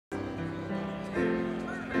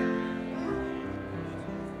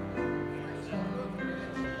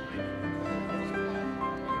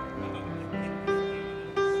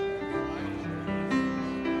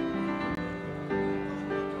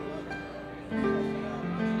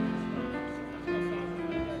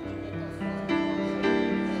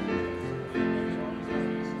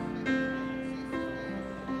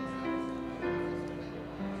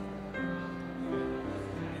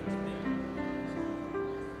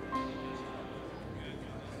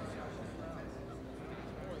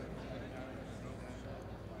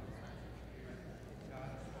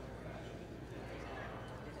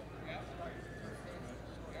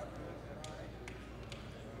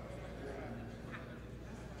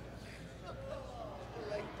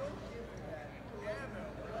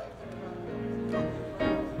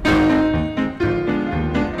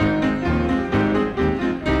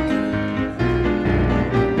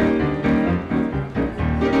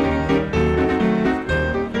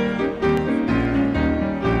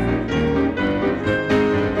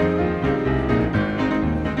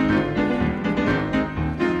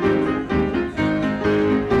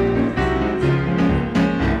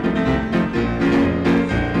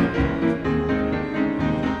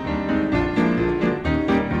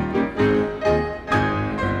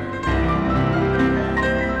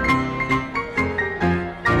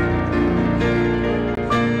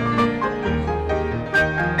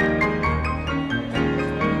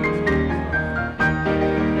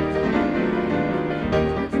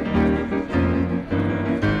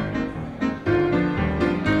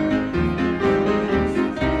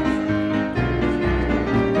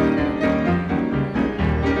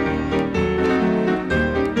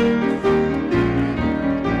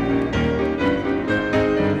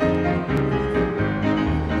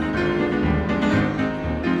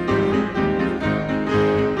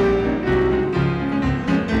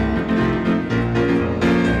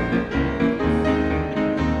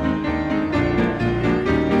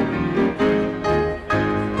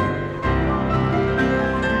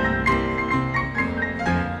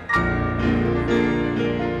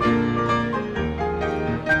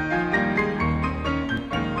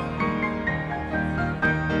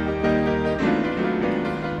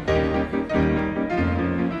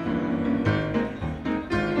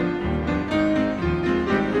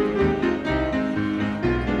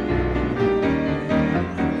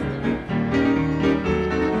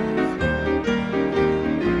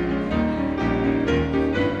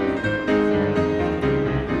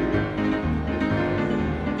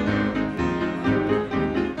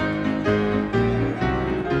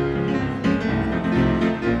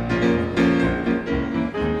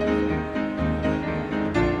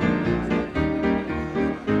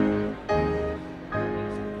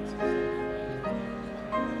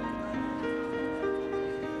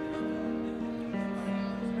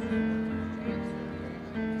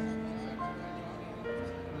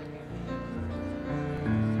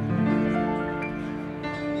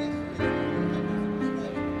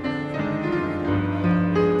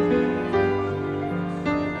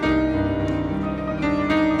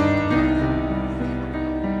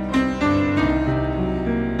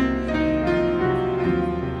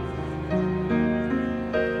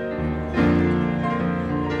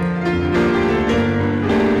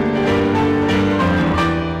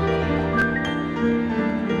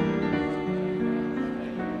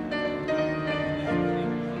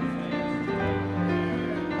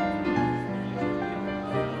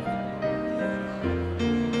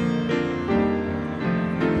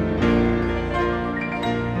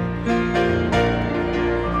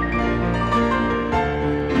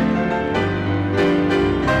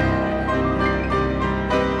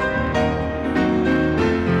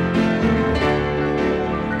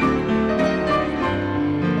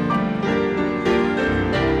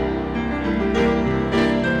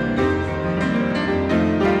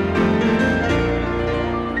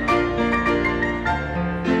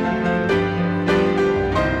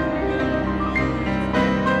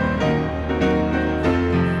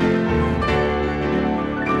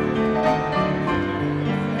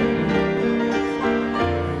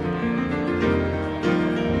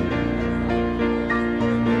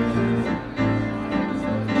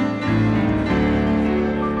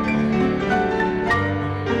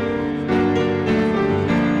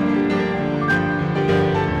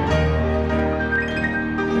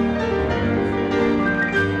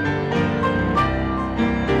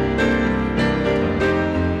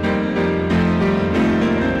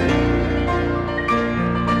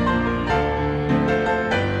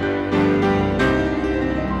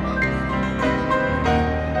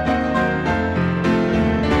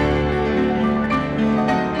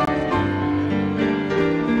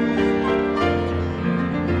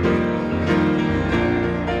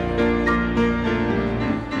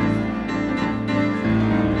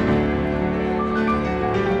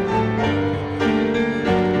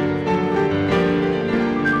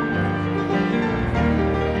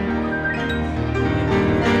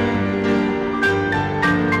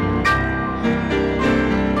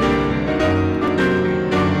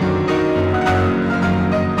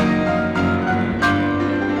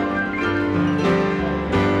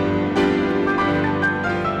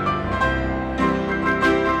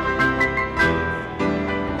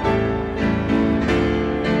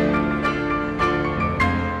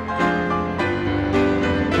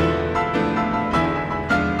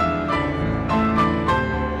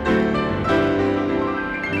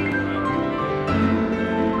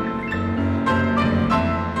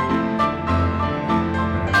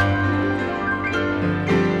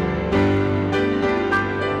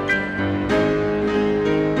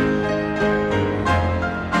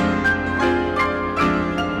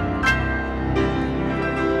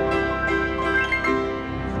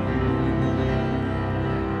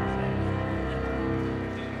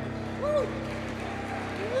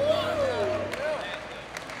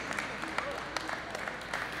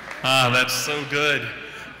Ah, that's so good.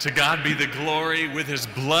 To God be the glory. With his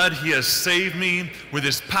blood, he has saved me. With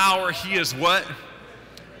his power, he has what?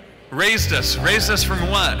 Raised us. Raised us from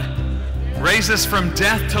what? Raised us from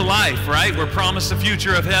death to life, right? We're promised a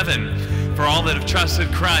future of heaven for all that have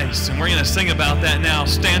trusted Christ. And we're going to sing about that now.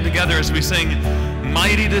 Stand together as we sing,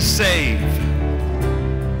 Mighty to Save.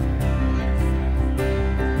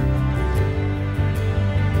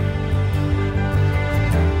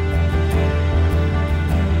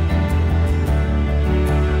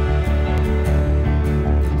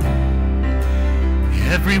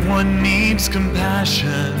 Everyone needs compassion,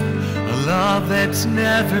 a love that's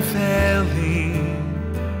never failing.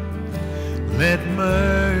 Let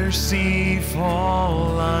mercy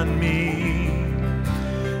fall on me.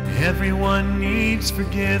 Everyone needs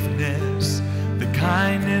forgiveness, the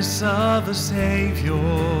kindness of a Savior,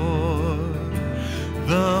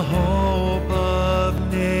 the hope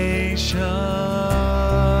of nations.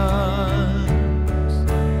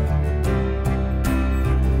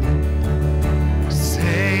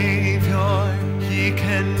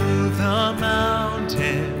 The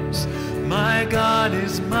mountains, my God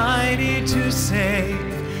is mighty to save.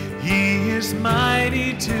 He is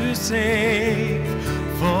mighty to save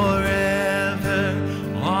forever,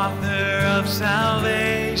 author of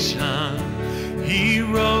salvation. He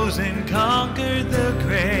rose and conquered the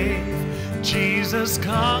grave. Jesus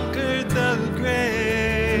conquered the grave.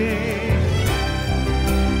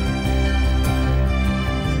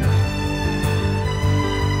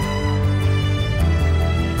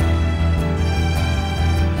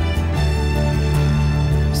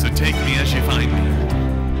 Take me as you find me.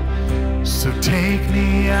 So take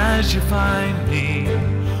me as you find me.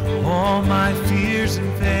 All my fears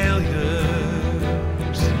and failures,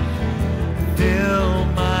 fill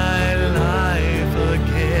my life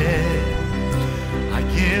again. I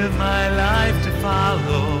give my life to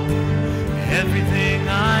follow everything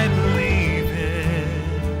I believe in.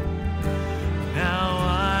 Now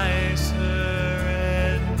I surrender.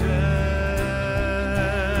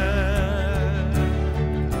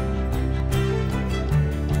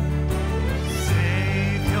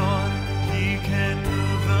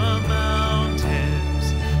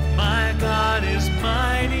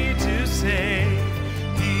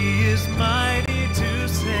 He is mighty to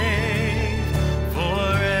save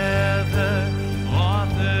forever,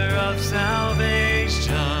 author of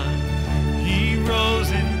salvation. He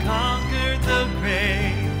rose and conquered the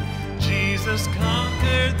grave. Jesus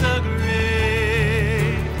conquered the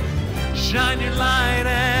grave. Shine your light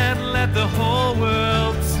and let the whole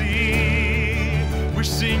world see. We're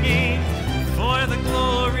singing for the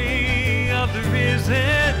glory of the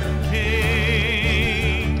risen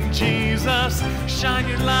King. Jesus, shine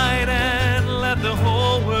your light and let the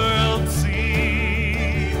whole world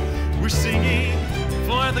see. We're singing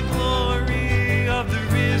for the glory of the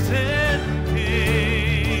risen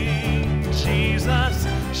King. Jesus,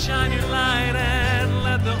 shine your light and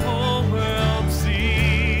let the whole world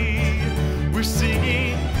see. We're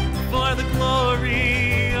singing for the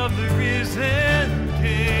glory of the risen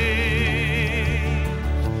King.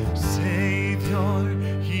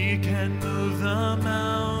 Savior, he can move the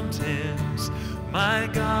mountains. My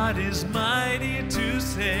God is mighty to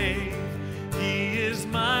save. He is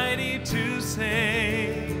mighty to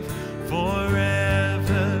save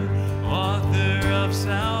forever, author of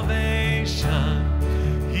salvation.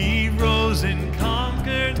 He rose and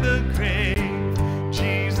conquered the grave.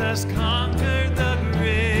 Jesus conquered the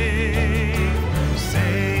grave.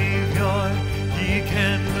 Savior, he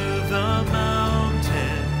can move the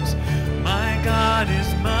mountains. My God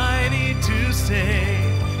is mighty to save.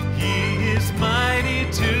 He is mighty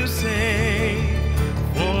to save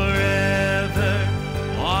forever,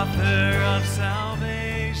 author of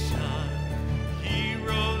salvation. He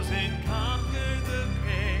rose and conquered the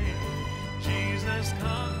grave. Jesus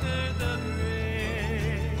conquered the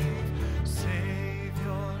grave.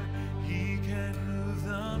 Savior, he can move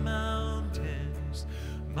the mountains.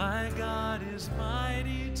 My God is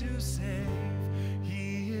mighty to save.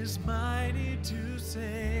 He is mighty to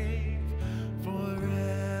save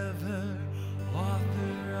forever,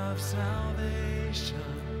 author of salvation.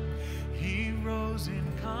 He rose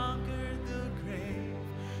and conquered the grave.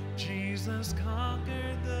 Jesus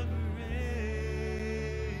conquered the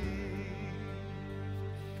grave.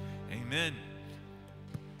 Amen.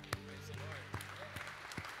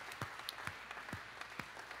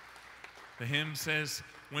 The hymn says,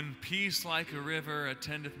 when peace like a river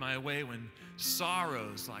attendeth my way, when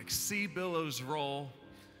sorrows like sea billows roll,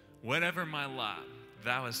 whatever my lot,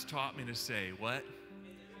 thou hast taught me to say, what?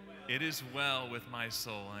 It is well with my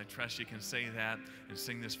soul. And I trust you can say that and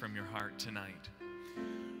sing this from your heart tonight.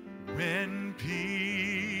 when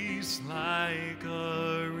peace like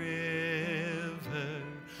a river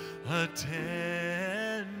attendeth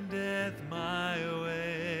my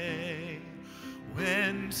way,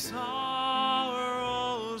 when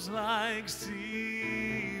sorrows like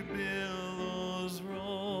sea billows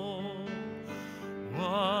roll,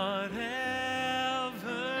 whatever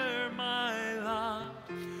my lot,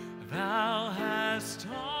 thou hast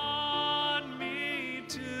taught me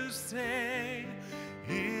to say,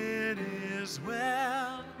 it is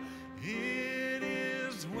well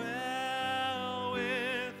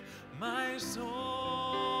with my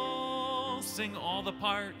soul. Sing all the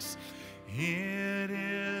parts. It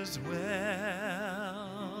is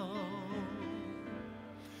well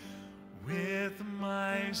with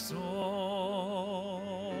my soul.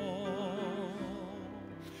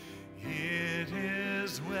 It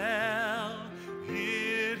is well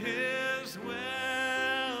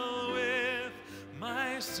with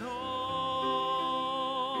my soul.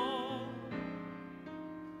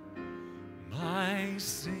 My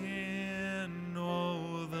sin,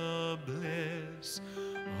 oh, the bliss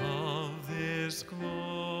of this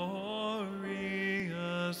glorious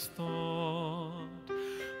thought.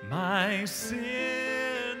 My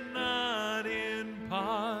sin, not in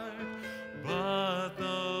part, but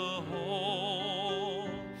the whole,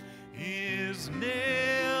 is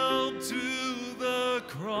nailed to the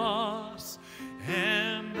cross,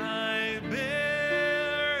 and I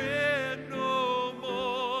bear it no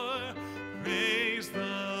more. Praise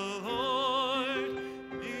the Lord,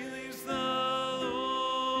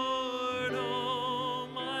 oh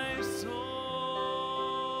my soul.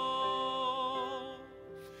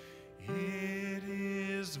 It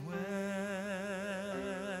is well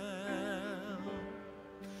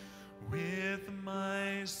with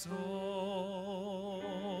my soul.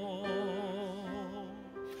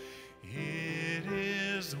 It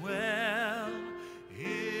is well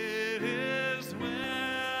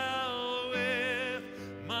with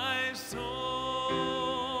my soul.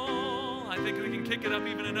 I think we can kick it up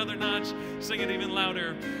even another notch, sing it even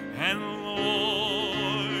louder. And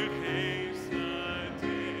Lord, haste the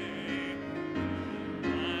day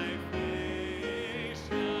my face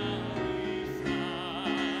shall be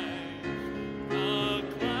sight. The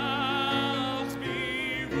clouds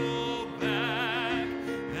be rolled back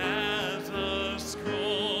as a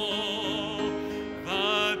scroll.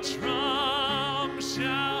 The trump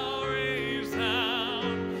shall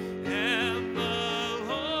resound, and the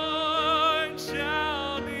Lord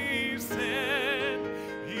shall descend.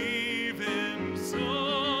 Even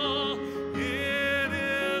so, it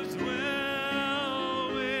is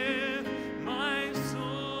well with my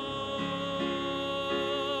soul.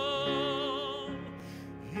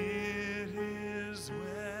 It is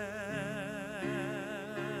well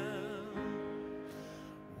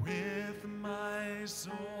with my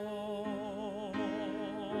soul.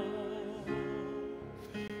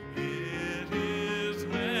 It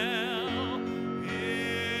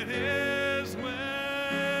is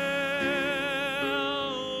well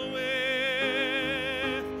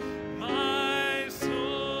with my soul.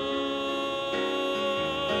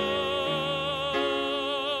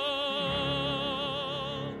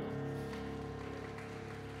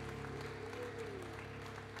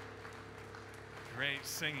 Great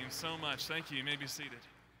singing so much. Thank you. You may be seated.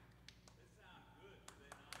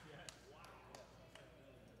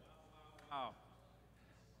 Wow.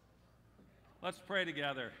 Let's pray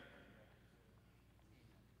together.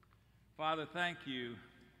 Father, thank you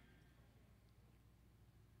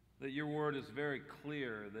that your word is very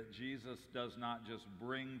clear that Jesus does not just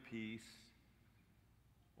bring peace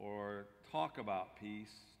or talk about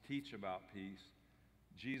peace, teach about peace.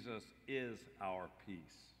 Jesus is our peace.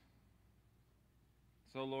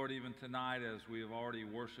 So, Lord, even tonight as we have already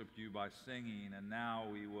worshiped you by singing, and now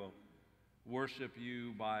we will worship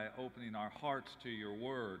you by opening our hearts to your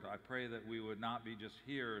word, I pray that we would not be just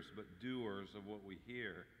hearers but doers of what we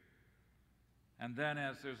hear. And then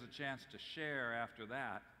as there's a chance to share after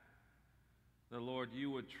that, the Lord,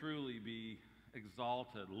 you would truly be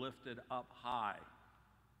exalted, lifted up high.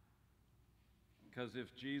 Because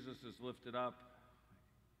if Jesus is lifted up,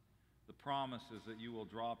 the promise is that you will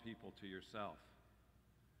draw people to yourself.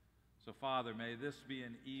 So, Father, may this be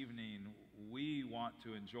an evening we want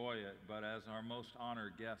to enjoy it, but as our most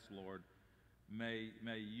honored guest, Lord, may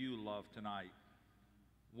you love tonight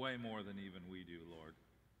way more than even we do, Lord.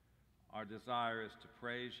 Our desire is to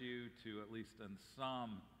praise you, to at least in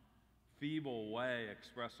some feeble way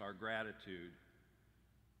express our gratitude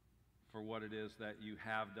for what it is that you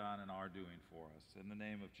have done and are doing for us. In the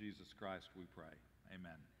name of Jesus Christ we pray.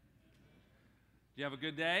 Amen. Do you have a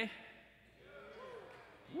good day?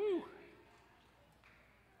 Woo.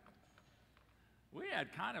 We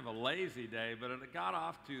had kind of a lazy day, but it got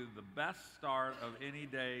off to the best start of any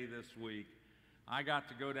day this week. I got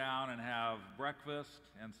to go down and have breakfast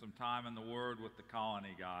and some time in the Word with the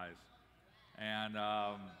Colony guys. And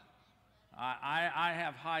I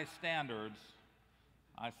have high standards.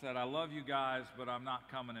 I said, I love you guys, but I'm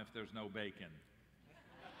not coming if there's no bacon.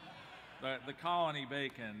 The Colony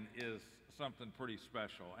bacon is something pretty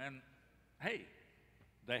special. And hey,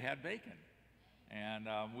 they had bacon. And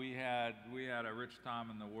we had a rich time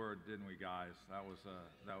in the Word, didn't we, guys? That was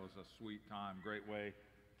a sweet time, great way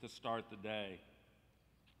to start the day.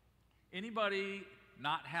 Anybody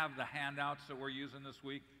not have the handouts that we're using this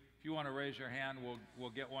week? If you want to raise your hand, we'll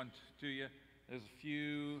get one to you. There's a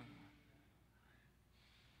few.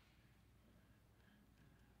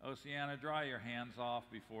 Oceana, dry your hands off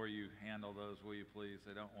before you handle those, will you please?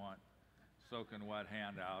 They don't want soaking wet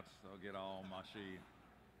handouts. They'll get all mushy.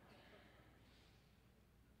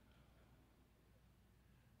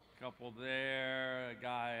 Couple there, a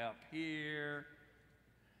guy up here.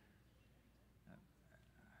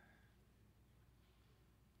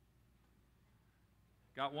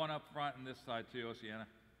 Got one up front and this side too, Oceana.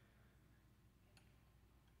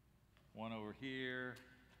 One over here.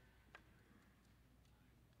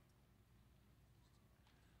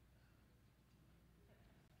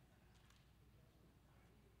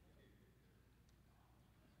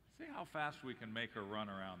 See how fast we can make her run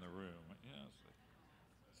around the room. Yes.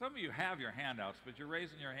 Some of you have your handouts, but you're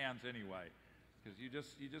raising your hands anyway, because you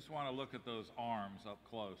just want to look at those arms up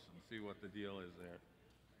close and see what the deal is there.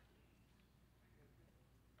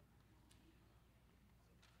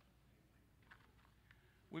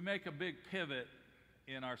 We make a big pivot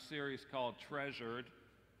in our series called Treasured,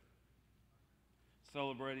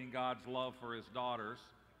 celebrating God's love for His daughters.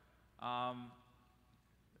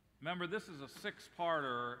 Remember, this is a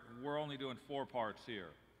six-parter. We're only doing 4 parts here.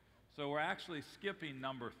 So we're actually skipping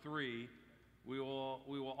number 3. We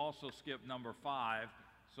will also skip number 5.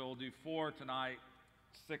 So we'll do 4 tonight,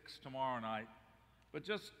 6 tomorrow night. But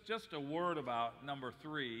just a word about number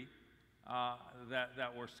 3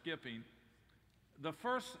 that we're skipping. The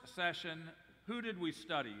first session, who did we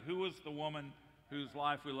study? Who was the woman whose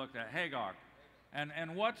life we looked at? Hagar.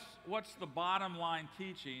 And what's the bottom line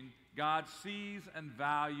teaching? God sees and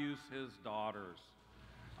values His daughters.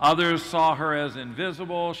 Others saw her as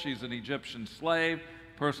invisible. She's an Egyptian slave,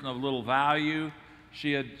 person of little value.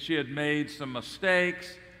 She had made some mistakes.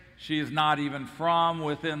 She is not even from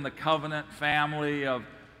within the covenant family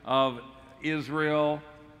of Israel.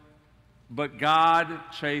 But God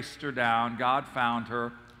chased her down. God found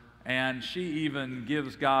her. And she even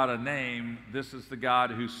gives God a name. This is the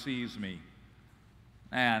God who sees me.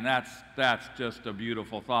 And that's just a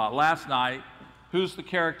beautiful thought. Last night, who's the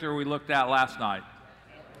character we looked at last night?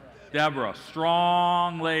 Deborah,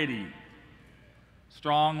 strong lady.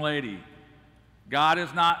 Strong lady. God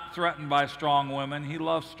is not threatened by strong women. He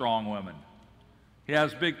loves strong women. He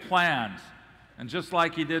has big plans. And just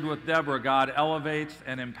like He did with Deborah, God elevates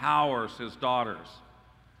and empowers His daughters.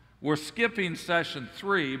 We're skipping session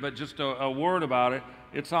 3, but just a word about it.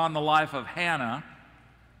 It's on the life of Hannah,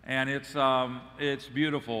 and it's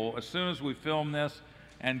beautiful. As soon as we film this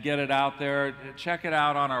and get it out there, check it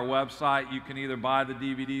out on our website. You can either buy the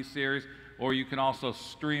DVD series or you can also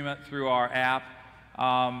stream it through our app.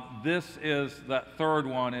 That third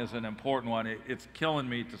one is an important one. It's killing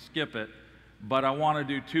me to skip it, but I want to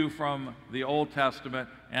do 2 from the Old Testament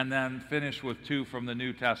and then finish with 2 from the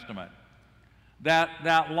New Testament.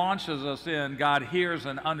 That launches us in. God hears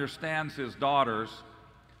and understands His daughters.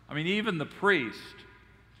 I mean, even the priest.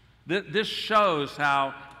 This shows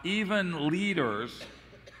how even leaders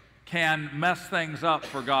can mess things up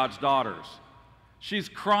for God's daughters. She's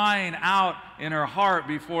crying out in her heart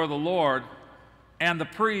before the Lord, and the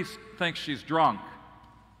priest thinks she's drunk.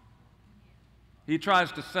 He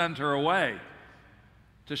tries to send her away,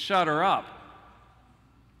 to shut her up.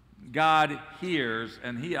 God hears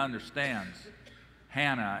and He understands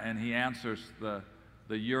Hannah, and He answers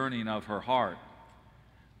the yearning of her heart.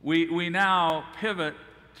 We now pivot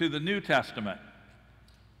to the New Testament.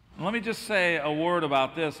 Let me just say a word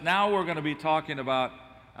about this. Now we're going to be talking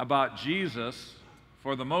about Jesus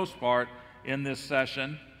for the most part in this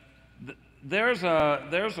session. There's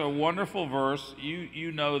a wonderful verse.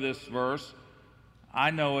 You know this verse.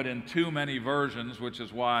 I know it in too many versions, which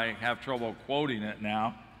is why I have trouble quoting it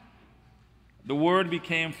now. The Word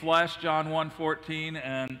became flesh, John 1:14,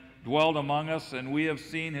 and dwelled among us, and we have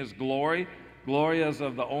seen His glory. Glory as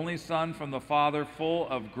of the only Son from the Father, full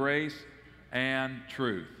of grace and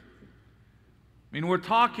truth. I mean, we're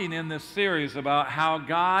talking in this series about how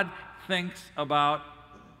God thinks about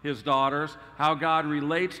his daughters, how God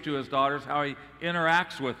relates to his daughters, how he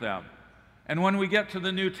interacts with them. And when we get to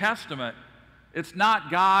the New Testament, it's not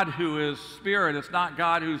God who is spirit, it's not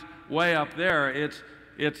God who's way up there,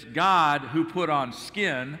 it's God who put on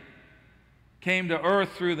skin, came to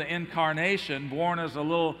earth through the incarnation, born as a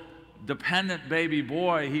little dependent baby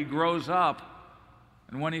boy. He grows up,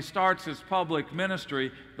 and when he starts his public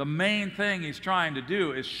ministry, the main thing he's trying to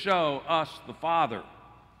do is show us the Father.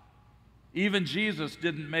 Even Jesus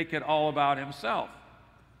didn't make it all about himself.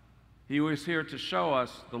 He was here to show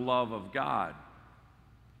us the love of God.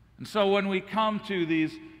 And so when we come to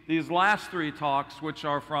these last three talks, which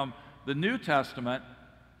are from the New Testament,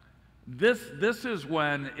 this is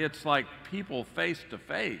when it's like people face to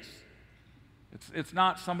face. It's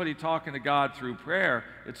not somebody talking to God through prayer.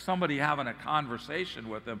 It's somebody having a conversation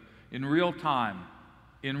with him in real time,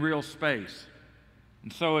 in real space.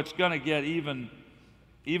 And so it's going to get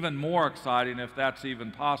even more exciting if that's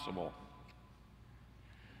even possible.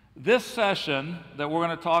 This session that we're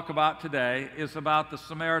going to talk about today is about the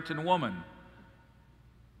Samaritan woman.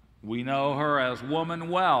 We know her as Woman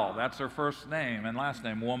Well. That's her first name and last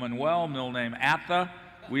name. Woman Well, middle name Atta.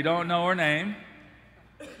 We don't know her name,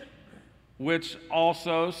 which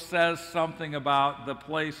also says something about the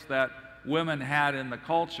place that women had in the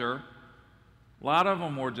culture. A lot of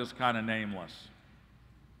them were just kind of nameless.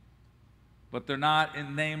 But they're not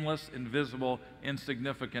nameless, invisible,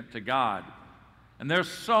 insignificant to God. And there's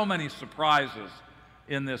so many surprises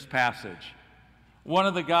in this passage. One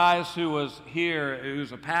of the guys who was here,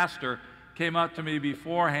 who's a pastor, came up to me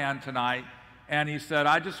beforehand tonight, and he said,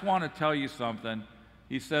 I just want to tell you something.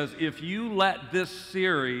 He says, if you let this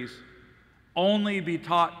series only be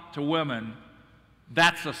taught to women,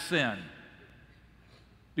 that's a sin.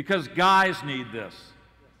 Because guys need this.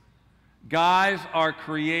 Guys are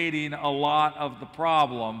creating a lot of the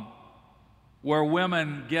problem where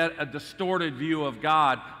women get a distorted view of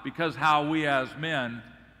God because how we as men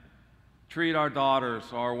treat our daughters,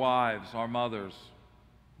 our wives, our mothers,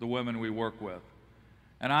 the women we work with.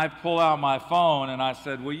 And I pull out my phone and I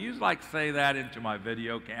said, will you say that into my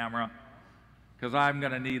video camera? Because I'm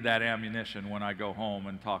going to need that ammunition when I go home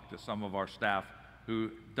and talk to some of our staff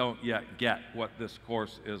who don't yet get what this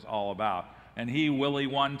course is all about. And he Willie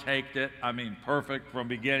one-taked it. I mean, perfect from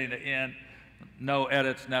beginning to end. No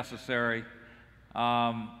edits necessary.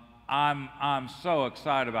 I'm so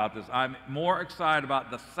excited about this. I'm more excited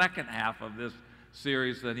about the second half of this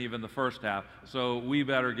series than even the first half. So we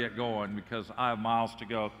better get going because I have miles to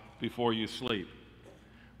go before you sleep.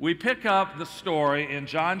 We pick up the story in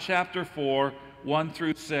John chapter 4, 1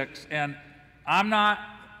 through 6. And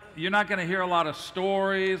you're not going to hear a lot of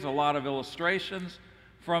stories, a lot of illustrations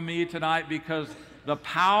from me tonight because the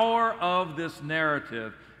power of this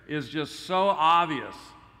narrative is just so obvious.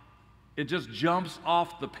 It just jumps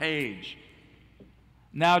off the page.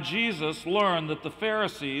 Now Jesus learned that the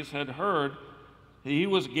Pharisees had heard he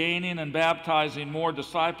was gaining and baptizing more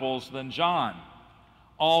disciples than John,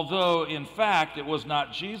 although in fact it was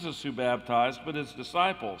not Jesus who baptized, but his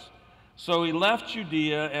disciples. So he left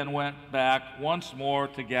Judea and went back once more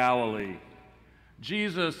to Galilee.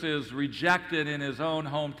 Jesus is rejected in his own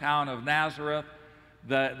hometown of Nazareth.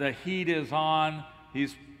 The heat is on.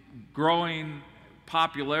 He's growing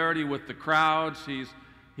popularity with the crowds.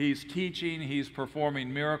 He's teaching, he's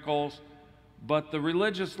performing miracles, but the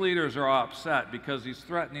religious leaders are upset because he's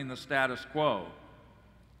threatening the status quo.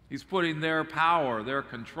 He's putting their power, their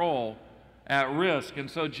control at risk. And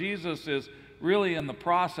so Jesus is really in the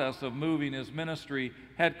process of moving his ministry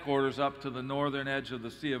headquarters up to the northern edge of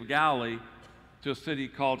the Sea of Galilee to a city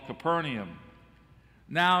called Capernaum.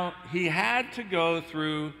 Now, he had to go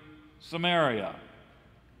through Samaria.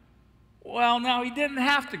 Well, now he didn't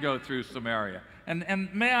have to go through Samaria. And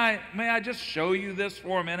may I just show you this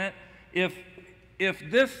for a minute? If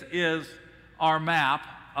this is our map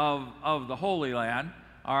of the Holy Land,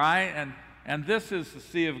 all right, and this is the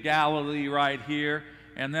Sea of Galilee right here,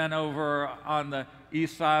 and then over on the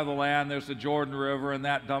east side of the land there's the Jordan River, and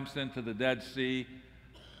that dumps into the Dead Sea.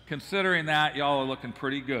 Considering that, y'all are looking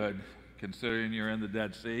pretty good, considering you're in the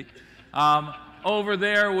Dead Sea. Over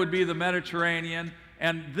there would be the Mediterranean.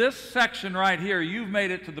 And this section right here, you've made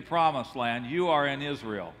it to the Promised Land. You are in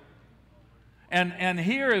Israel. And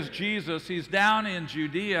here is Jesus. He's down in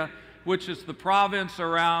Judea, which is the province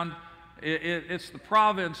around, it's the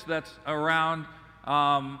province that's around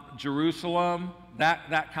Jerusalem,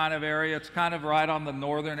 that kind of area. It's kind of right on the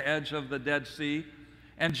northern edge of the Dead Sea.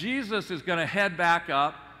 And Jesus is going to head back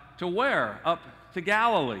up to where? Up to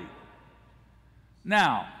Galilee.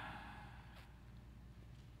 Now,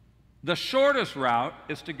 the shortest route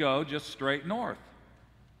is to go just straight north.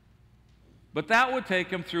 But that would take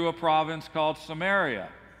him through a province called Samaria.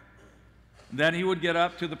 Then he would get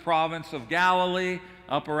up to the province of Galilee,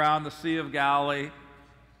 up around the Sea of Galilee.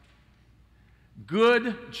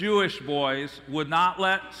 Good Jewish boys would not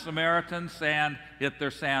let Samaritan sand hit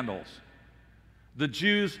their sandals. The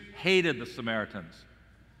Jews hated the Samaritans.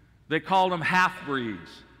 They called them half-breeds.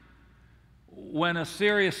 When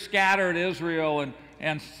Assyria scattered Israel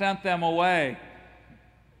and sent them away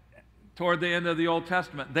toward the end of the Old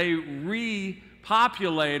Testament, they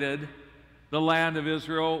repopulated the land of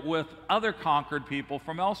Israel with other conquered people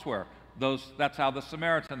from elsewhere. That's how the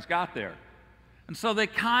Samaritans got there. And so they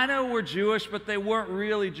kind of were Jewish, but they weren't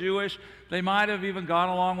really Jewish. They might have even gone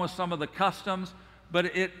along with some of the customs,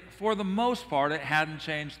 but for the most part, it hadn't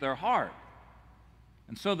changed their heart.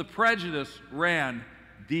 And so the prejudice ran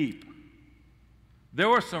deep. There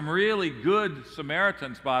were some really good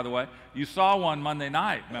Samaritans, by the way. You saw one Monday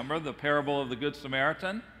night, remember, the parable of the Good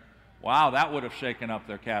Samaritan? Wow, that would have shaken up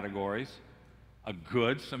their categories. A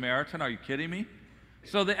good Samaritan, are you kidding me?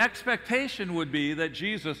 So the expectation would be that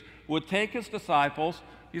Jesus would take his disciples.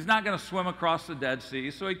 He's not going to swim across the Dead Sea,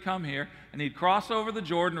 so he'd come here, and he'd cross over the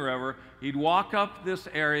Jordan River. He'd walk up this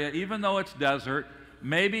area, even though it's desert.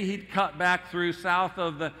 Maybe he'd cut back through south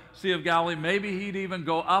of the Sea of Galilee. Maybe he'd even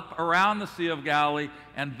go up around the Sea of Galilee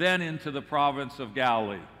and then into the province of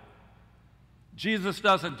Galilee. Jesus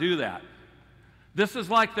doesn't do that. This is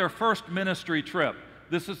like their first ministry trip.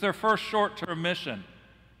 This is their first short-term mission.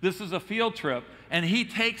 This is a field trip, and he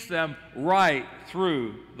takes them right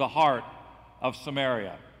through the heart of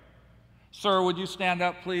Samaria. Sir, would you stand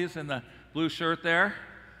up, please, in the blue shirt there?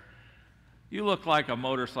 You look like a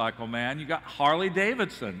motorcycle man. You got Harley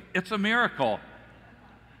Davidson. It's a miracle.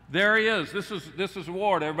 There he is. This is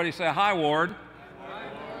Ward. Everybody say hi, Ward. Hi,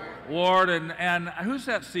 Ward. Ward, and who's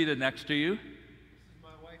that seated next to you?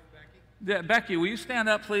 Becky, will you stand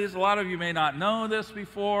up, please? A lot of you may not know this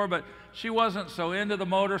before, but she wasn't so into the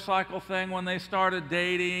motorcycle thing when they started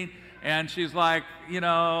dating, and she's like, you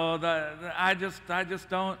know, I just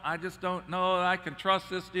don't know that I can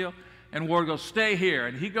trust this deal. And Ward goes, stay here,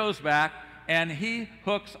 and he goes back, and he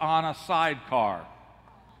hooks on a sidecar,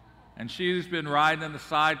 and she's been riding in the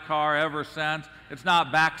sidecar ever since. It's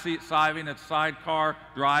not backseat driving; it's sidecar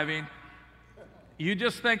driving. You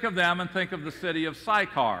just think of them and think of the city of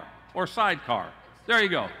Sychar. Or sidecar. There you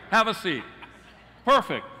go. Have a seat.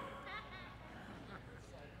 Perfect.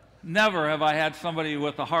 Never have I had somebody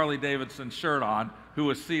with a Harley Davidson shirt on who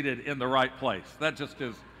was seated in the right place. That's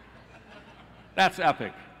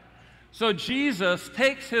epic. So Jesus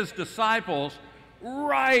takes his disciples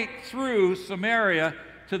right through Samaria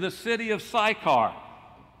to the city of Sychar.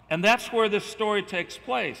 And that's where this story takes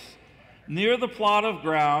place, near the plot of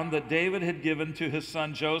ground that David had given to his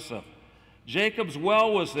son Joseph. Jacob's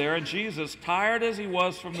well was there, and Jesus, tired as he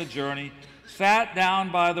was from the journey, sat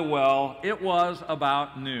down by the well. It was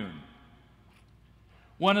about noon,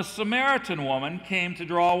 when a Samaritan woman came to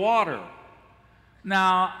draw water.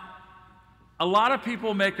 Now, a lot of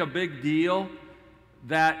people make a big deal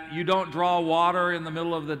that you don't draw water in the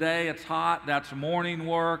middle of the day. It's hot. That's morning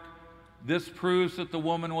work. This proves that the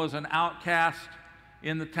woman was an outcast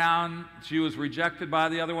in the town. She was rejected by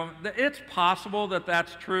the other woman. It's possible that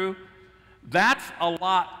that's true. That's a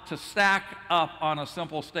lot to stack up on a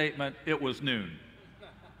simple statement, it was noon.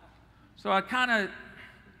 So I kind of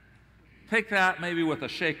take that maybe with a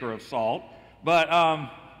shaker of salt. But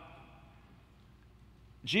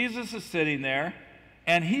Jesus is sitting there,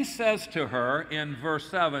 and he says to her in verse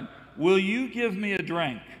 7, will you give me a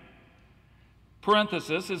drink?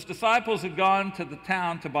 Parenthesis, his disciples had gone to the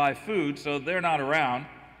town to buy food, so they're not around.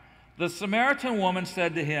 The Samaritan woman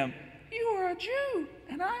said to him, you are a Jew,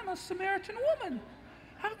 and I'm a Samaritan woman.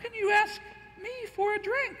 How can you ask me for a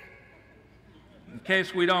drink? In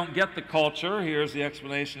case we don't get the culture, here's the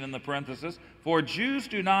explanation in the parenthesis. For Jews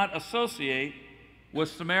do not associate with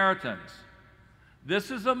Samaritans.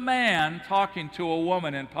 This is a man talking to a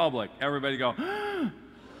woman in public. Everybody go,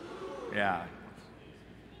 yeah.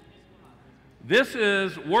 This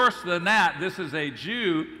is worse than that. This is a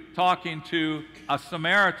Jew talking to a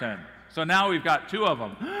Samaritan. So now we've got two of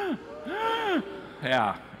them.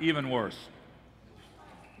 Yeah, even worse.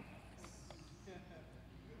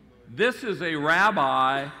 This is a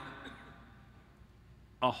rabbi,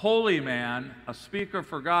 a holy man, a speaker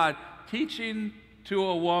for God, teaching to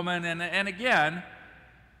a woman. And again,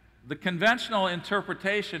 the conventional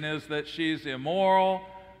interpretation is that she's immoral.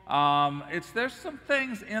 There's some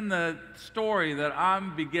things in the story that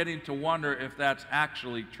I'm beginning to wonder if that's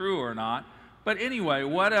actually true or not. But anyway,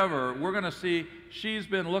 whatever, we're going to see she's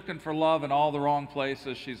been looking for love in all the wrong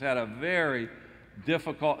places. She's had a very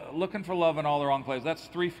difficult, looking for love in all the wrong places. That's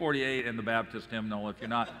 348 in the Baptist hymnal, if you're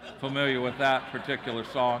not familiar with that particular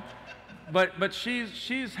song. But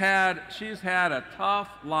she's had a tough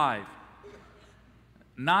life.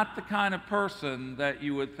 Not the kind of person that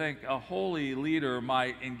you would think a holy leader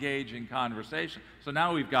might engage in conversation. So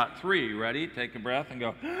now we've got 3. Ready? Take a breath and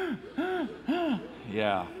go.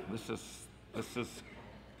 Yeah, this is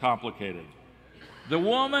complicated. The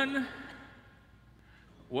woman,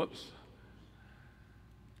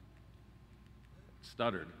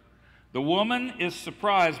 stuttered. The woman is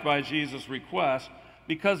surprised by Jesus' request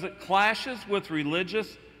because it clashes with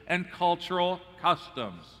religious and cultural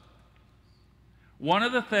customs. One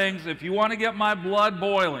of the things, if you want to get my blood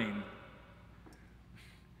boiling,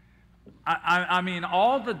 I mean,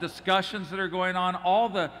 all the discussions that are going on, all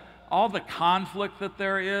the conflict that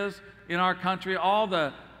there is in our country, all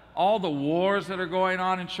the wars that are going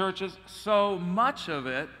on in churches, so much of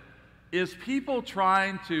it is people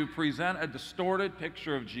trying to present a distorted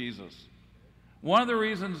picture of Jesus. One of the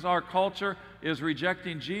reasons our culture is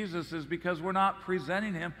rejecting Jesus is because we're not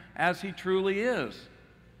presenting him as he truly is.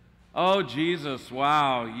 Oh, Jesus,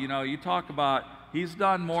 wow, you know, you talk about he's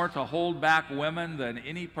done more to hold back women than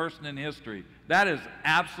any person in history. That is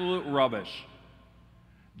absolute rubbish.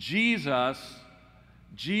 Jesus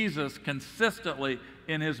consistently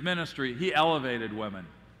in his ministry, he elevated women.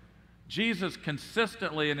 Jesus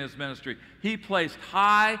consistently in his ministry, he placed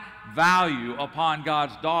high value upon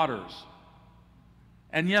God's daughters.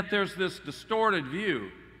 And yet there's this distorted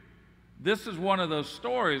view. This is one of those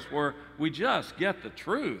stories where we just get the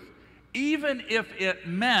truth. Even if it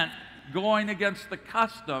meant going against the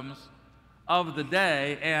customs of the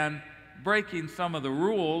day and breaking some of the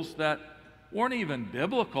rules that weren't even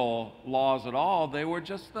biblical laws at all. They were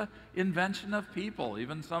just the invention of people,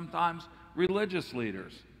 even sometimes religious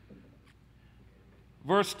leaders.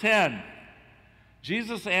 Verse 10,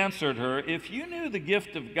 Jesus answered her, "If you knew the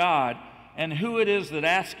gift of God and who it is that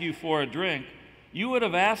asks you for a drink, you would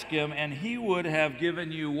have asked him and he would have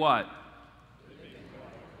given you" what?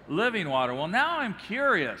 Living water. Well, now I'm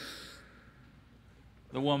curious.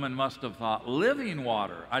 The woman must have thought, living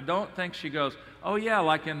water. I don't think she goes, oh yeah,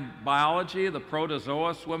 like in biology, the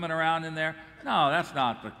protozoa swimming around in there. No, that's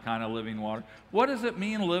not the kind of living water. What does it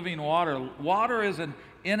mean, living water? Water is an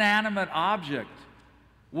inanimate object.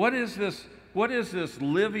 What is this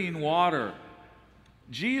living water?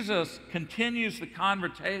 Jesus continues the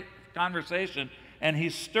conversation, and he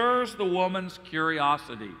stirs the woman's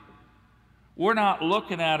curiosity. We're not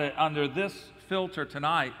looking at it under this filter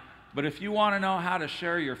tonight, but if you want to know how to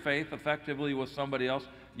share your faith effectively with somebody else,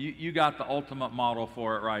 you got the ultimate model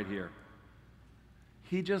for it right here.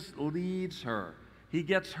 He just leads her. He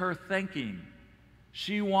gets her thinking.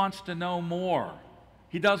 She wants to know more.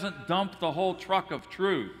 He doesn't dump the whole truck of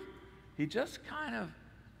truth. He just kind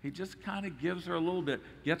of gives her a little bit,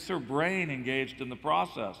 gets her brain engaged in the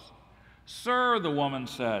process. "Sir," the woman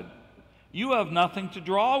said, "you have nothing to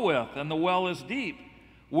draw with, and the well is deep.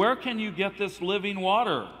 Where can you get this living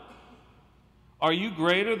water? Are you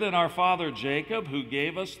greater than our father Jacob, who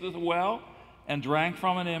gave us the well and drank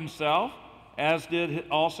from it himself, as did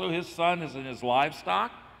also his sons and his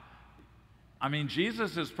livestock?" I mean,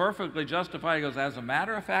 Jesus is perfectly justified. He goes, as a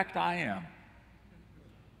matter of fact, I am.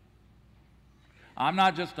 I'm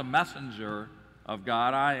not just a messenger of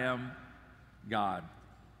God. I am God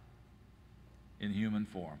in human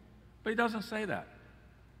form. But he doesn't say that.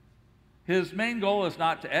 His main goal is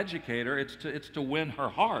not to educate her, it's to win her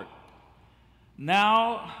heart.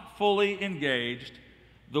 Now fully engaged,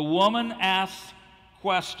 the woman asks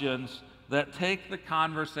questions that take the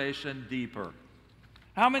conversation deeper.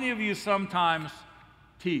 How many of you sometimes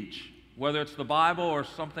teach, whether it's the Bible or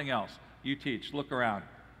something else? You teach. Look around.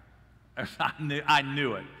 I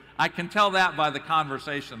knew it. I can tell that by the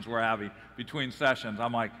conversations we're having between sessions.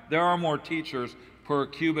 I'm like, there are more teachers per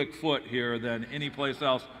cubic foot here than any place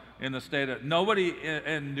else in the state of... Nobody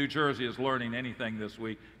in New Jersey is learning anything this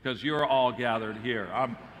week because you're all gathered here.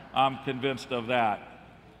 I'm convinced of that.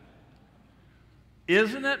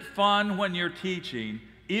 Isn't it fun when you're teaching,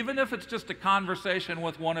 even if it's just a conversation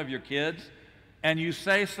with one of your kids, and you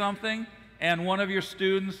say something, and one of your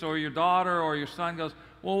students or your daughter or your son goes,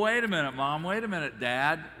 well, wait a minute, Mom, wait a minute,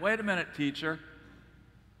 Dad, wait a minute, teacher.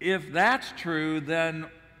 If that's true, then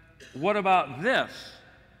what about this?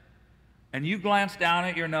 And you glance down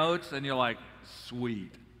at your notes and you're like,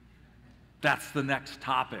 sweet, that's the next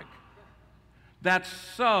topic. That's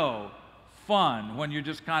so fun when you're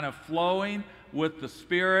just kind of flowing with the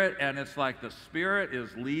Spirit, and it's like the Spirit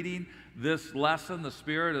is leading this lesson, the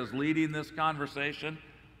Spirit is leading this conversation.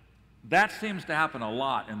 That seems to happen a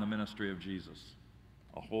lot in the ministry of Jesus,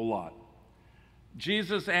 a whole lot.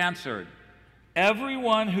 Jesus answered,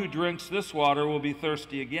 "Everyone who drinks this water will be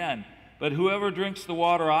thirsty again, but whoever drinks the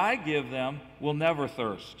water I give them will never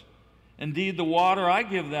thirst. Indeed, the water I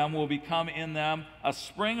give them will become in them a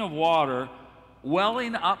spring of water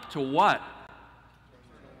welling up to" what?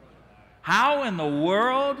 How in the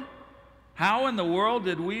world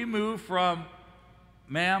did we move from,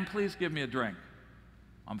 "Ma'am, please give me a drink,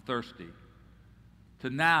 I'm thirsty,"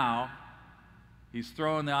 to now he's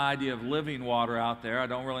throwing the idea of living water out there. I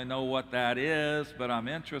don't really know what that is, but I'm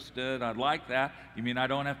interested. I'd like that. You mean I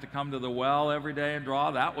don't have to come to the well every day and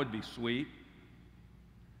draw? That would be sweet.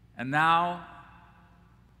 And now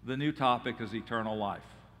the new topic is eternal life.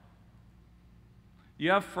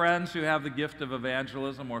 You have friends who have the gift of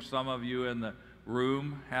evangelism, or some of you in the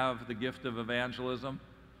room have the gift of evangelism.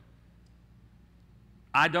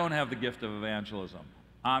 I don't have the gift of evangelism.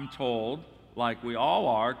 I'm told, like we all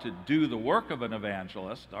are, to do the work of an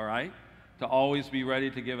evangelist, all right? To always be ready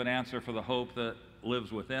to give an answer for the hope that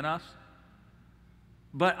lives within us.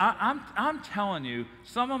 But I'm telling you,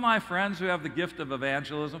 some of my friends who have the gift of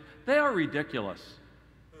evangelism, they are ridiculous.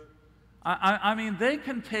 I mean, they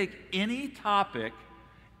can take any topic,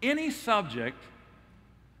 any subject,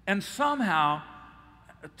 and somehow,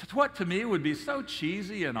 what to me would be so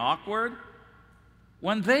cheesy and awkward,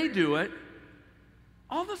 when they do it,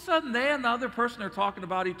 all of a sudden they and the other person are talking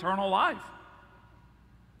about eternal life.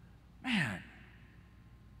 Man,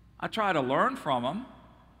 I try to learn from them,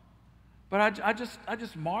 but I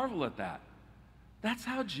just marvel at that. That's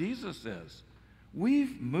how Jesus is.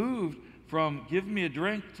 We've moved from "give me a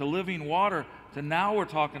drink" to living water to now we're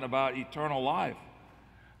talking about eternal life.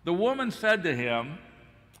 The woman said to him,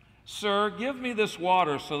 "Sir, give me this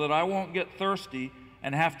water so that I won't get thirsty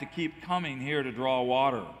and have to keep coming here to draw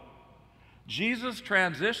water." Jesus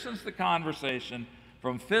transitions the conversation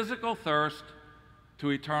from physical thirst to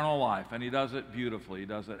eternal life, and he does it beautifully. He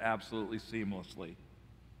does it absolutely seamlessly.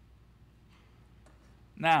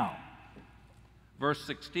 Now, verse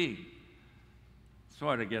 16,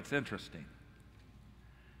 sort of gets interesting.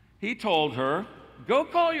 He told her, "Go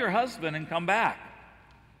call your husband and come back."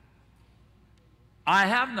 "I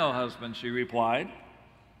have no husband," she replied.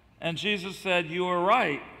 And Jesus said, "You are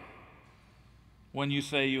right when you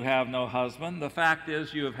say you have no husband. The fact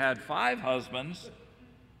is you have had 5 husbands,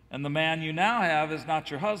 and the man you now have is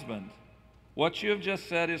not your husband. What you have just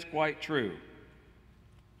said is quite true."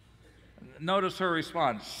 Notice her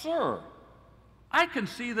response, "Sir, I can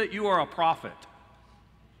see that you are a prophet."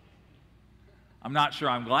 I'm not sure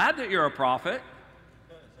I'm glad that you're a prophet.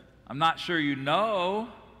 I'm not sure you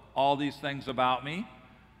know all these things about me.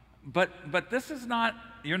 But this is not,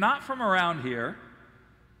 you're not from around here.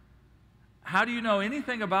 How do you know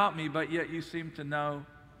anything about me, but yet you seem to know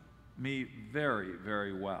me very,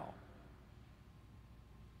 very well?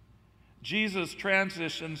 Jesus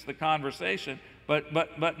transitions the conversation,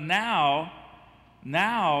 but now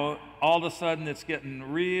all of a sudden it's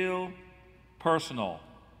getting real personal.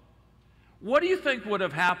 What do you think would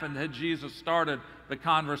have happened had Jesus started the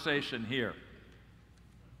conversation here?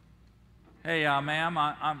 "Hey, ma'am,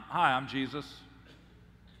 hi, I'm Jesus.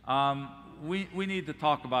 We need to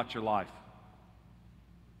talk about your life.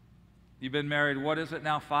 You've been married, what is it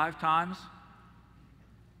now, 5 times?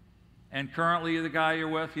 And currently the guy you're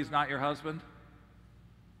with, he's not your husband?"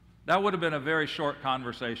 That would have been a very short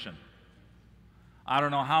conversation. I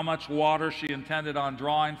don't know how much water she intended on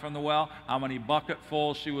drawing from the well, how many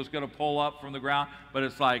bucketfuls she was going to pull up from the ground, but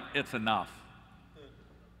it's like, it's enough.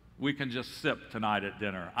 We can just sip tonight at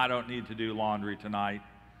dinner. I don't need to do laundry tonight.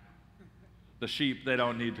 The sheep, they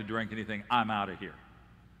don't need to drink anything. I'm out of here.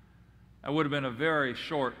 That would have been a very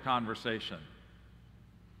short conversation.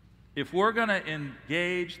 If we're going to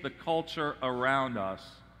engage the culture around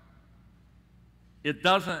us, it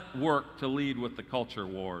doesn't work to lead with the culture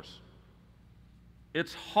wars.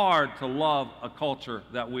 It's hard to love a culture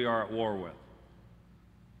that we are at war with.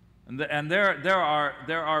 And there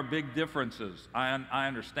are big differences. I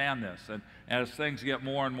understand this. And as things get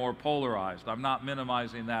more and more polarized, I'm not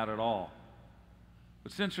minimizing that at all.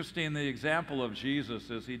 What's interesting, the example of Jesus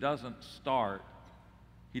is he doesn't start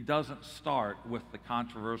with the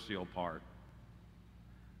controversial part.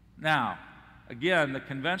 Now, again, the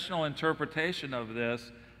conventional interpretation of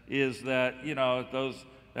this is that,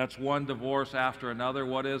 that's one divorce after another.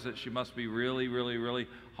 What is it? She must be really, really, really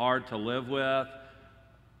hard to live with.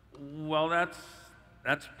 Well, that's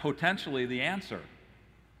potentially the answer.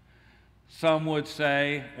 Some would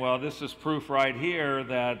say, well, this is proof right here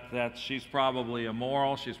that she's probably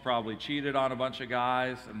immoral. She's probably cheated on a bunch of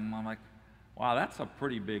guys. And I'm like, wow, that's a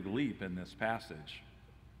pretty big leap in this passage.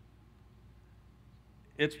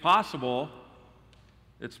 It's possible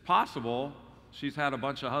she's had a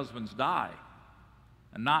bunch of husbands die,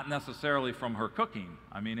 and not necessarily from her cooking.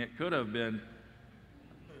 I mean, it could have been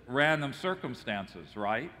random circumstances,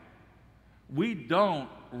 right? We don't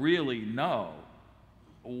really know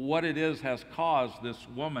what it is has caused this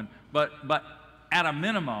woman, but at a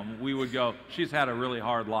minimum, we would go, she's had a really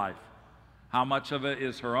hard life. How much of it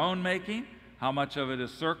is her own making? How much of it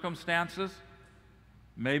is circumstances?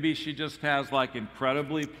 Maybe she just has like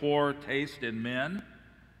incredibly poor taste in men.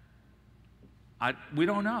 We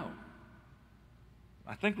don't know.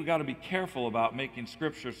 I think we got to be careful about making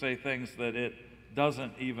Scripture say things that it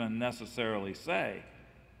doesn't even necessarily say.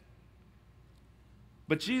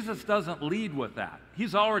 But Jesus doesn't lead with that.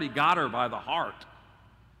 He's already got her by the heart.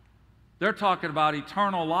 They're talking about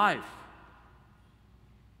eternal life.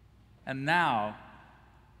 And now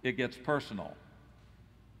it gets personal.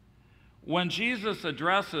 When Jesus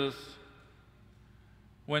addresses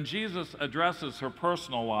her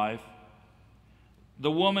personal life,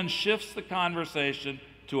 the woman shifts the conversation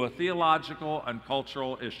to a theological and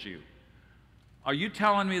cultural issue. Are you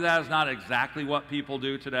telling me that is not exactly what people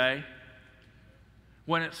do today?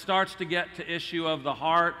 When it starts to get to issue of the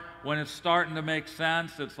heart, when it's starting to make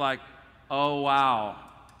sense, it's like, oh wow,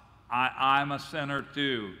 I'm a sinner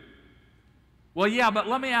too. Well, yeah, but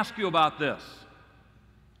let me ask you about this.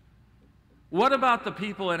 What about the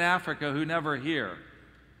people in Africa who never hear?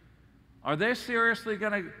 Are they seriously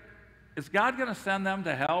is God going to send them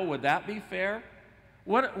to hell? Would that be fair?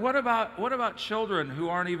 What about children who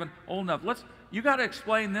aren't even old enough? You got to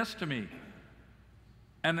explain this to me.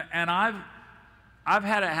 And I've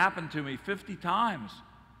had it happen to me 50 times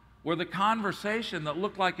where the conversation that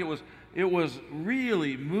looked like it was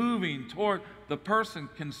really moving toward the person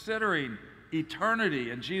considering eternity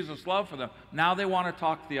and Jesus' love for them. Now they want to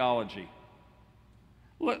talk theology.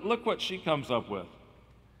 Look what she comes up with.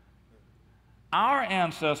 Our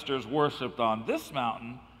ancestors worshipped on this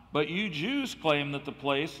mountain, but you Jews claim that the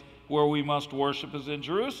place where we must worship is in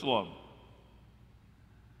Jerusalem.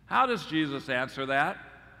 How does Jesus answer that?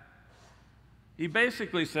 He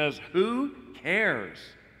basically says, who cares?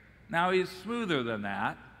 Now he's smoother than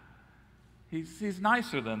that. He's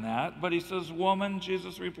nicer than that, but he says, woman,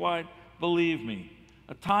 Jesus replied, believe me,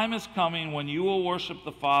 a time is coming when you will worship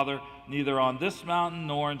the Father neither on this mountain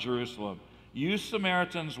nor in Jerusalem. You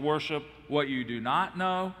Samaritans worship what you do not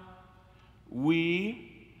know.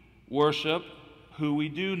 We worship who we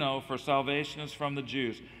do know, for salvation is from the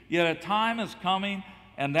Jews. Yet a time is coming,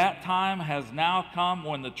 and that time has now come,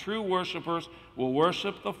 when the true worshipers will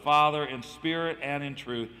worship the Father in spirit and in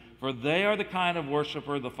truth, for they are the kind of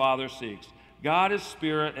worshiper the Father seeks. God is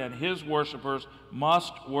spirit, and his worshipers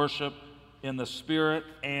must worship in the spirit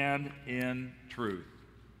and in truth.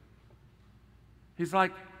 He's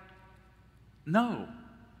like, no,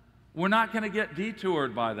 we're not going to get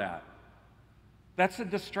detoured by that. That's a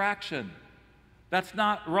distraction. That's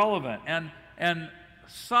not relevant. And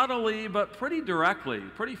subtly, but pretty directly,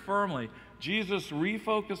 pretty firmly, Jesus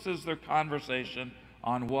refocuses their conversation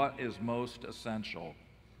on what is most essential.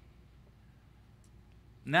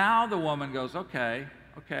 Now the woman goes, okay.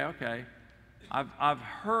 I've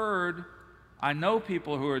heard, I know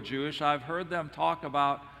people who are Jewish, I've heard them talk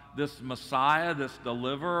about this Messiah, this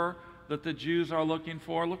deliverer that the Jews are looking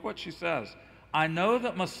for. Look what she says. I know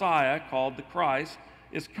that Messiah, called the Christ,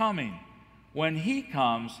 is coming. When he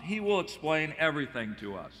comes, he will explain everything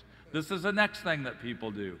to us. This is the next thing that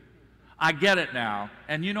people do. I get it now.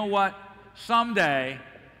 And you know what? Someday,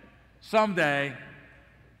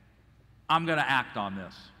 I'm going to act on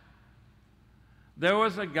this. There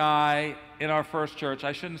was a guy in our first church.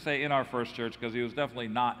 I shouldn't say in our first church because he was definitely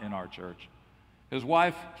not in our church. His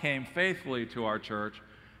wife came faithfully to our church,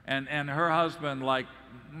 and her husband like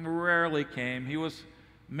rarely came.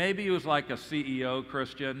 Maybe he was like a CEO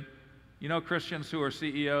Christian. You know Christians who are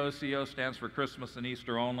CEOs? CEO stands for Christmas and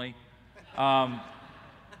Easter only. And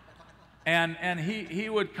he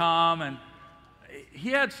would come, and he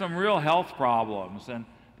had some real health problems, and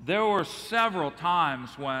there were several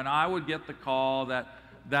times when I would get the call that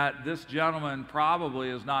this gentleman probably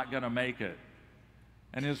is not going to make it.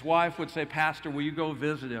 And his wife would say, Pastor, will you go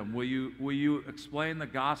visit him? Will you explain the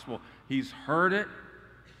gospel? He's heard it,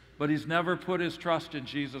 but he's never put his trust in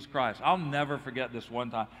Jesus Christ. I'll never forget this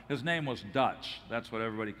one time. His name was Dutch. That's what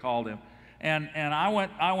everybody called him. And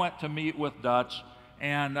I went to meet with Dutch,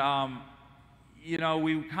 and you know,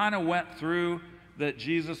 we kind of went through that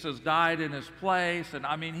Jesus has died in his place, and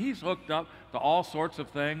I mean, he's hooked up to all sorts of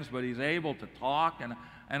things, but he's able to talk,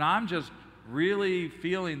 and I'm just really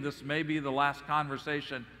feeling this may be the last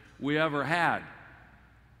conversation we ever had.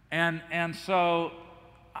 And so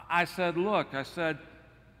I said, look,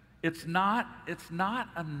 it's not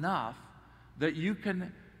enough that you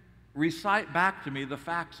can recite back to me the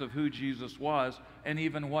facts of who Jesus was and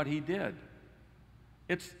even what he did.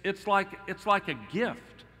 It's like a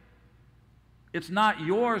gift. It's not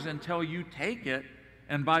yours until you take it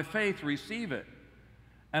and by faith receive it.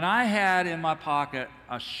 And I had in my pocket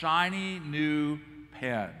a shiny new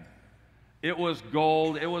pen. It was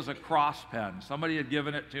gold. It was a cross pen. Somebody had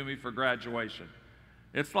given it to me for graduation.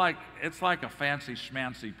 It's like a fancy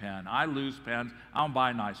schmancy pen. I lose pens. I don't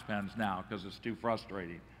buy nice pens now because it's too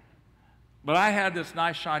frustrating. But I had this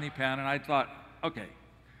nice shiny pen, and I thought, okay.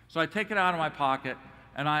 So I take it out of my pocket,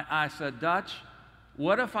 and I said, Dutch,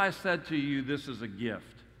 what if I said to you this is a gift?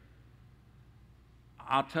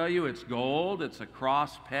 I'll tell you it's gold, it's a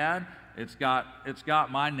cross pen, it's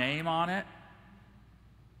got my name on it,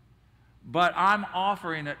 but I'm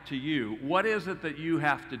offering it to you. What is it that you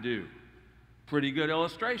have to do? Pretty good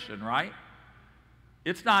illustration, right?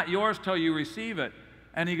 It's not yours till you receive it.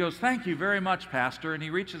 And he goes, thank you very much, Pastor. And he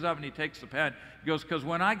reaches up and he takes the pen. He goes, because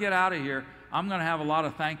when I get out of here, I'm going to have a lot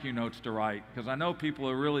of thank you notes to write because I know people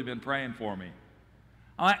have really been praying for me.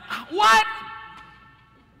 I'm like, what?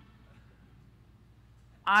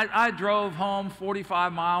 I drove home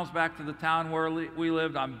 45 miles back to the town where we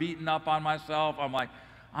lived. I'm beaten up on myself. I'm like,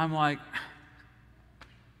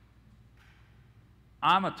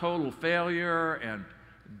 I'm a total failure, and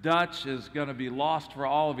Dutch is going to be lost for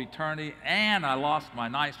all of eternity, and I lost my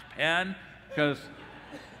nice pen because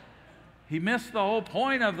he missed the whole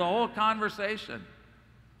point of the whole conversation.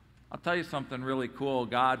 I'll tell you something really cool.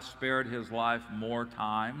 God spared his life more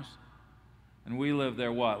times. And we lived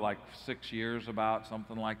there, what, like 6 years about,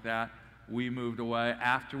 something like that? We moved away.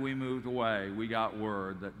 After we moved away, we got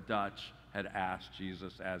word that Dutch had asked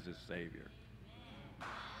Jesus as his Savior.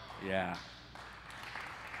 Yeah.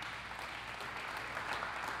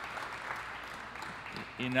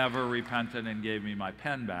 He never repented and gave me my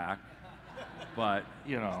pen back. But,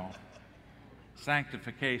 you know,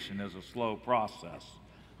 sanctification is a slow process.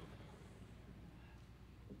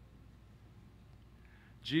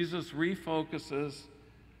 Jesus refocuses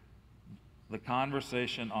the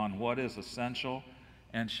conversation on what is essential,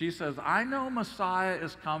 and she says, I know Messiah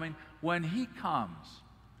is coming. When he comes,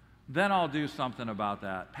 then I'll do something about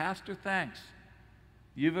that. Pastor, thanks.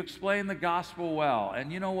 You've explained the gospel well,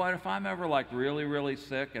 and you know what? If I'm ever like really, really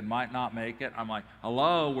sick and might not make it, I'm like,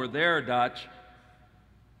 hello, we're there, Dutch.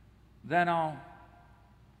 Then I'll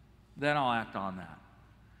act on that.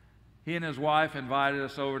 He and his wife invited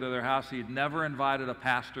us over to their house. He'd never invited a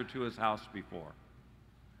pastor to his house before.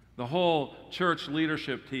 The whole church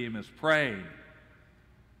leadership team is praying.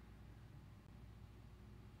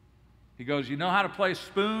 He goes, you know how to play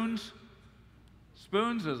spoons?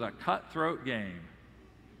 Spoons is a cutthroat game.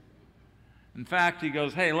 In fact, he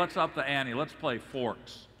goes, hey, let's up the ante. Let's play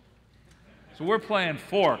forks. So we're playing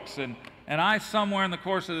forks, and I, somewhere in the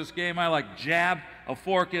course of this game, I like jab a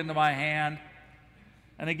fork into my hand.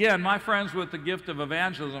 And again, my friends with the gift of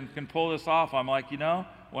evangelism can pull this off. I'm like, you know,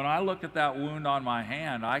 when I look at that wound on my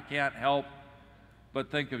hand, I can't help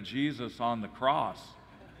but think of Jesus on the cross.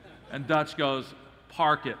 And Dutch goes,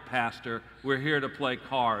 park it, Pastor. We're here to play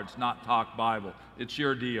cards, not talk Bible. It's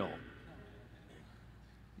your deal.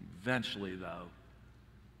 Eventually, though,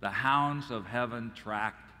 the hounds of heaven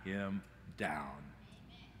tracked him down.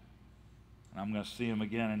 And I'm going to see him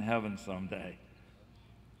again in heaven someday.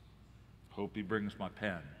 Hope he brings my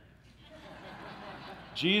pen.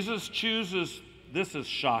 Jesus chooses, this is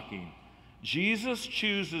shocking, Jesus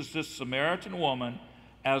chooses this Samaritan woman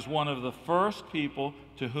as one of the first people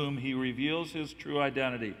to whom he reveals his true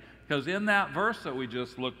identity. Because in that verse that we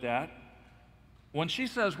just looked at, when she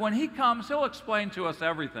says, when he comes, he'll explain to us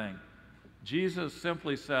everything. Jesus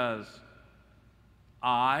simply says,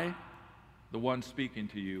 I, the one speaking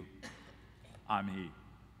to you, I'm he.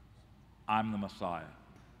 I'm the Messiah.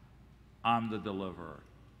 I'm the deliverer.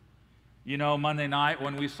 You know, Monday night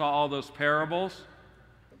when we saw all those parables,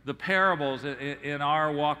 the parables in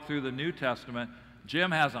our walk through the New Testament,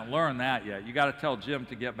 Jim hasn't learned that yet. You got to tell Jim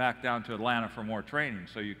to get back down to Atlanta for more training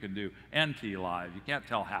so you can do NT Live. You can't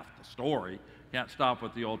tell half the story. You can't stop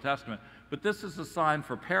with the Old Testament. But this is a sign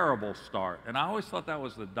for parables start. And I always thought that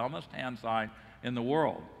was the dumbest hand sign in the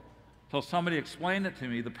world. Until somebody explained it to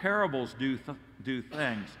me. The parables do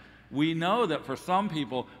things. We know that for some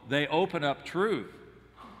people, they open up truth.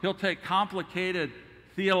 He'll take complicated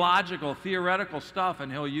theoretical stuff, and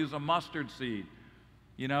he'll use a mustard seed.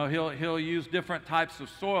 You know, he'll use different types of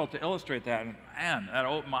soil to illustrate that. And man, that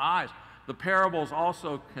opened my eyes. The parables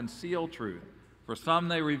also conceal truth. For some,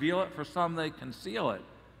 they reveal it. For some, they conceal it.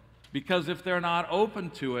 Because if they're not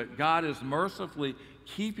open to it, God is mercifully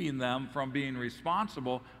keeping them from being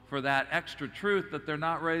responsible for that extra truth that they're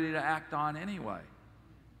not ready to act on anyway.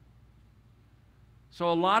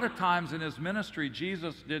 So a lot of times in his ministry,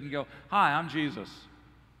 Jesus didn't go, "Hi, I'm Jesus.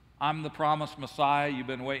 I'm the promised Messiah. You've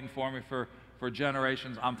been waiting for me for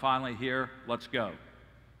generations. I'm finally here. Let's go."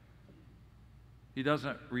 He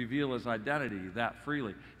doesn't reveal his identity that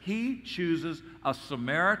freely. He chooses a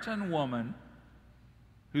Samaritan woman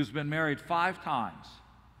who's been married 5 times.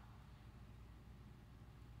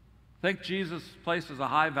 Think Jesus places a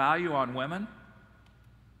high value on women?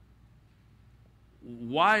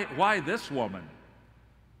 Why this woman?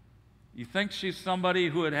 You think she's somebody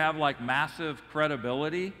who would have like massive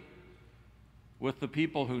credibility with the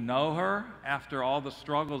people who know her after all the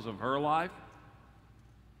struggles of her life?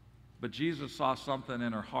 But Jesus saw something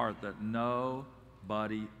in her heart that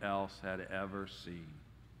nobody else had ever seen.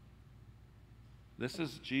 This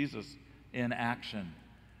is Jesus in action.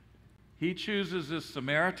 He chooses this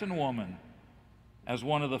Samaritan woman as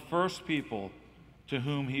one of the first people to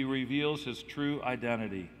whom he reveals his true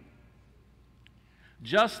identity.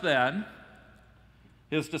 Just then,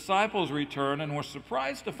 his disciples returned and were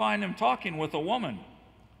surprised to find him talking with a woman.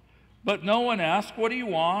 But no one asked, "What do you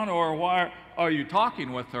want?" or "Why are you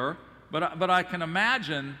talking with her?" But I can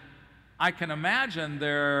imagine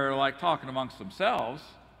they're like talking amongst themselves.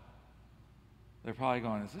 They're probably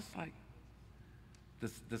going, "Is this like,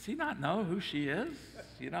 does he not know who she is?"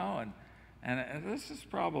 You know, and this is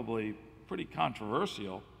probably pretty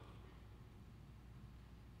controversial.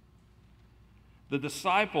 The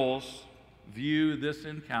disciples view this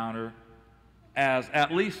encounter as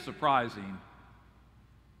at least surprising,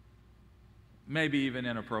 maybe even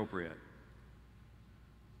inappropriate.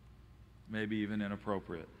 Maybe even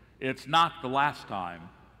inappropriate. It's not the last time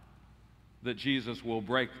that Jesus will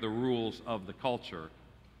break the rules of the culture,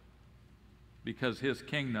 because his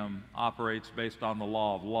kingdom operates based on the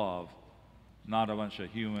law of love, not a bunch of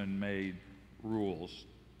human-made rules.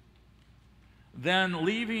 Then,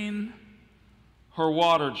 leaving her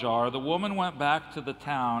water jar, the woman went back to the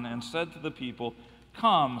town and said to the people,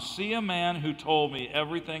 "Come, see a man who told me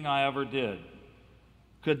everything I ever did.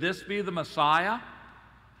 Could this be the Messiah?"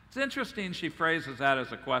 It's interesting she phrases that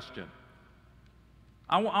as a question.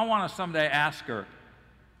 I want to someday ask her,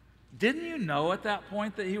 "Didn't you know at that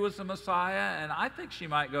point that he was the Messiah?" And I think she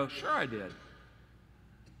might go, "Sure I did.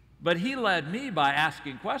 But he led me by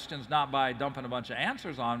asking questions, not by dumping a bunch of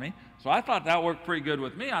answers on me. So I thought that worked pretty good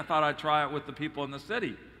with me. I thought I'd try it with the people in the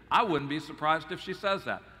city." I wouldn't be surprised if she says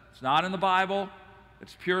that. It's not in the Bible.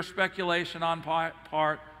 It's pure speculation on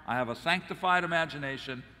part. I have a sanctified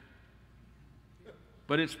imagination.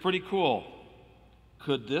 But it's pretty cool.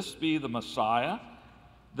 Could this be the Messiah?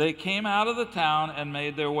 They came out of the town and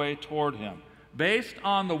made their way toward him. Based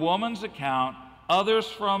on the woman's account, others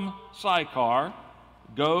from Sychar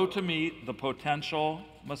go to meet the potential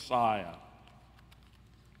Messiah.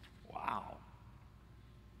 Wow.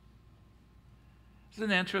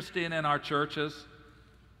 Isn't it interesting in our churches?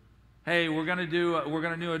 Hey, we're going to do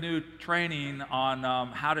a new training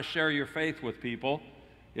on how to share your faith with people.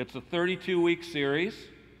 It's a 32-week series.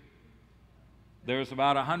 There's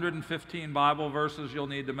about 115 Bible verses you'll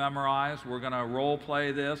need to memorize. We're going to role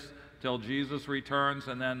play this till Jesus returns,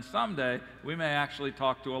 and then someday we may actually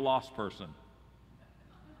talk to a lost person.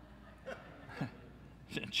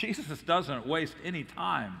 Jesus doesn't waste any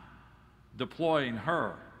time deploying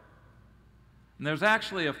her. And there's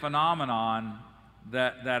actually a phenomenon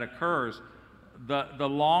that occurs. The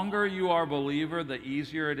longer you are a believer, the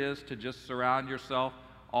easier it is to just surround yourself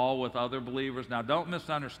all with other believers. Now, don't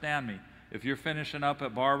misunderstand me. If you're finishing up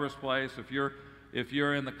at Barbara's place, if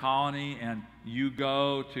you're in the colony and you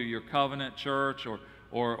go to your covenant church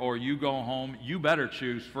or you go home, you better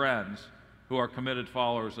choose friends who are committed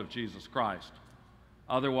followers of Jesus Christ.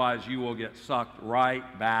 Otherwise, you will get sucked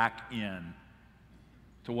right back in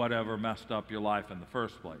to whatever messed up your life in the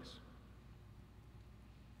first place.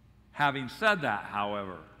 Having said that,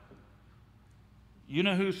 however, you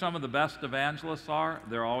know who some of the best evangelists are?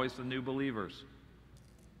 They're always the new believers.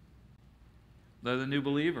 They're the new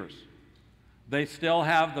believers. They still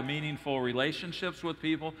have the meaningful relationships with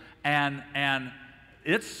people, and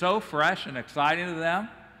it's so fresh and exciting to them.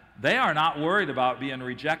 They are not worried about being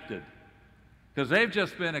rejected because they've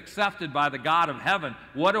just been accepted by the God of heaven.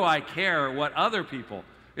 What do I care what other people?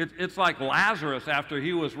 It's like Lazarus after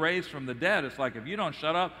he was raised from the dead. It's like, if you don't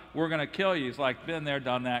shut up, we're going to kill you. He's like, been there,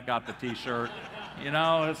 done that, got the T-shirt. You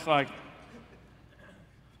know, it's like...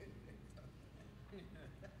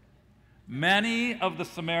 Many of the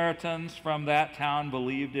Samaritans from that town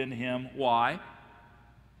believed in him. Why?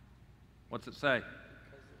 What's it say?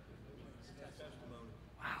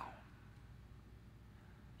 Wow.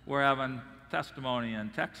 We're having testimony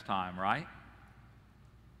and text time, right?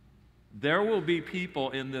 There will be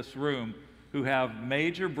people in this room who have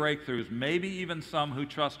major breakthroughs, maybe even some who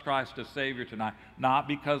trust Christ as Savior tonight, not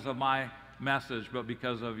because of my message, but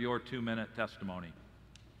because of your 2-minute testimony.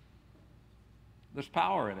 There's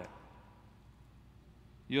power in it.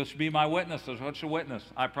 You should be my witnesses. What's a witness?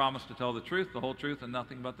 I promise to tell the truth, the whole truth, and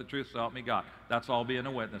nothing but the truth, so help me God. That's all being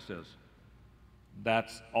a witness is.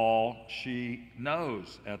 That's all she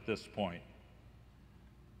knows at this point.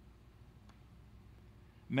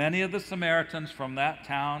 Many of the Samaritans from that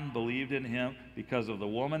town believed in him because of the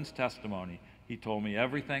woman's testimony. He told me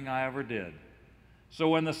everything I ever did. So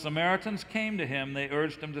when the Samaritans came to him, they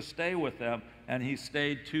urged him to stay with them, and he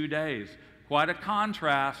stayed 2 days. Quite a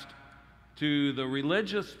contrast to the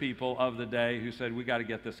religious people of the day who said, we got to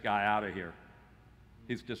get this guy out of here.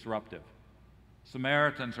 He's disruptive.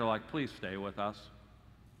 Samaritans are like, please stay with us.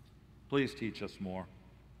 Please teach us more.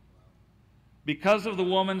 Because of the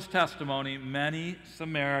woman's testimony, many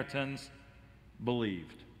Samaritans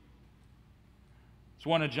believed. It's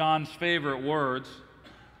one of John's favorite words.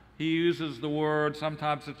 He uses the word,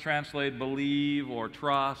 sometimes it's translated believe or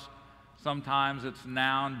trust. Sometimes it's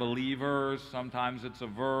noun, believers. Sometimes it's a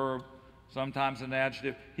verb. Sometimes an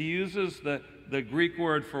adjective. He uses the Greek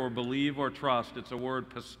word for believe or trust. It's a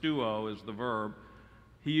word, pisteuo is the verb.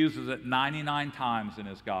 He uses it 99 times in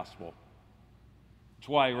his gospel. That's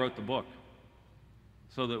why he wrote the book,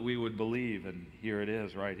 so that we would believe, and here it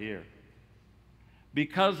is right here.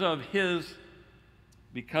 Because of his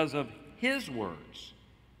words,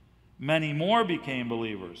 many more became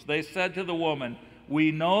believers. They said to the woman,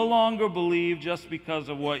 we no longer believe just because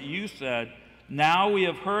of what you said. Now we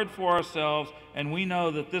have heard for ourselves, and we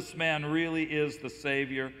know that this man really is the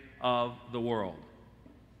Savior of the world.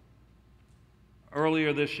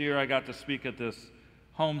 Earlier this year, I got to speak at this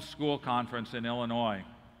homeschool conference in Illinois.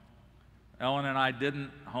 Ellen and I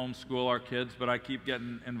didn't homeschool our kids, but I keep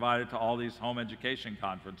getting invited to all these home education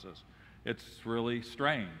conferences. It's really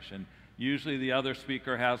strange. And usually the other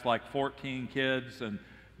speaker has like 14 kids, and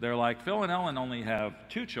they're like, Phil and Ellen only have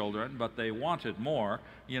 2 children, but they wanted more,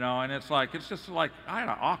 and it's just like kind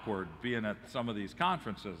of awkward being at some of these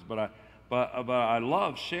conferences, but I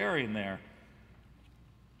love sharing there.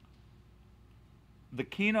 The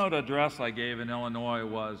keynote address I gave in Illinois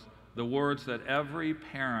was the words that every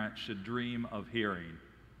parent should dream of hearing.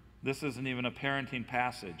 This isn't even a parenting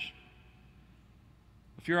passage.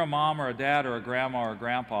 If you're a mom or a dad or a grandma or a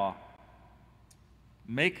grandpa,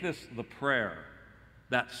 make this the prayer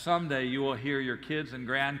that someday you will hear your kids and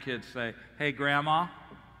grandkids say, hey, Grandma,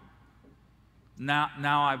 now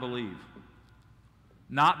I believe.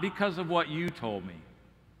 Not because of what you told me,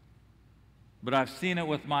 but I've seen it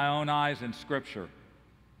with my own eyes in Scripture.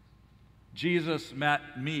 Jesus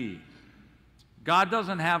met me. God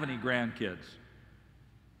doesn't have any grandkids,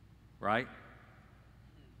 right?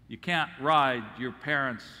 You can't ride your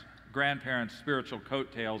grandparents' spiritual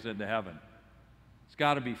coattails into heaven. It's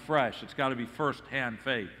got to be fresh. It's got to be first-hand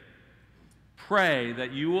faith. Pray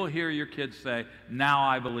that you will hear your kids say, now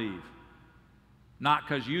I believe. Not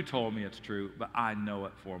because you told me it's true, but I know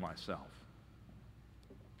it for myself.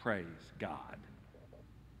 Praise God.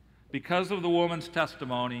 Because of the woman's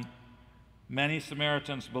testimony, many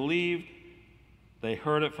Samaritans believed. They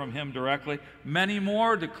heard it from him directly. Many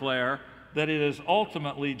more declare that it is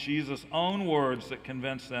ultimately Jesus' own words that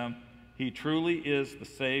convince them he truly is the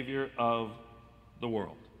Savior of the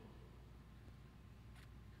world.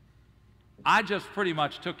 I just pretty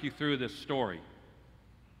much took you through this story.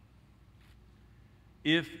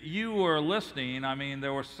 If you were listening,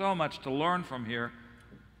 there was so much to learn from here,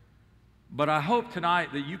 but I hope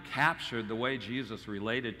tonight that you captured the way Jesus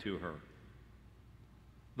related to her.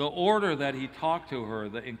 The order that he talked to her,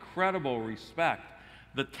 the incredible respect,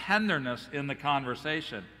 the tenderness in the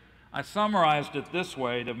conversation. I summarized it this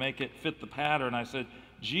way to make it fit the pattern. I said,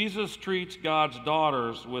 Jesus treats God's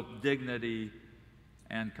daughters with dignity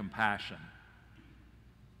and compassion.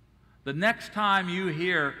 The next time you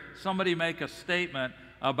hear somebody make a statement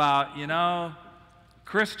about,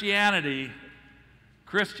 Christianity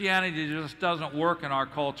just doesn't work in our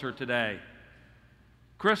culture today.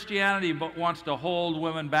 Christianity wants to hold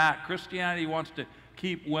women back. Christianity wants to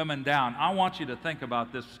keep women down. I want you to think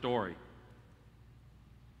about this story.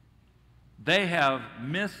 They have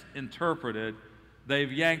misinterpreted.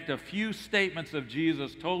 They've yanked a few statements of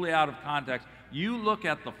Jesus totally out of context. You look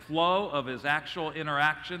at the flow of his actual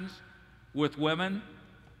interactions with women,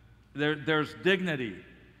 there's dignity,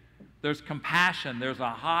 there's compassion, there's a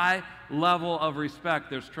high level of respect,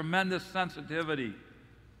 there's tremendous sensitivity,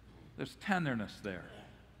 there's tenderness there.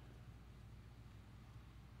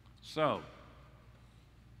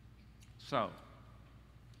 So,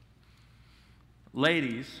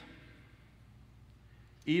 ladies,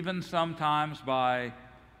 even sometimes by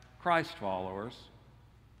Christ followers,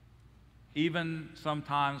 even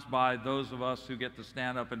sometimes by those of us who get to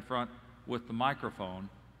stand up in front with the microphone,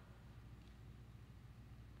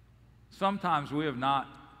 sometimes we have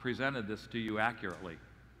not presented this to you accurately.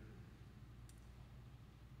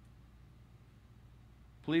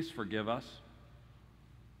 Please forgive us.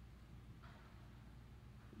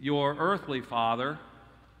 Your earthly father,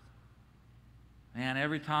 and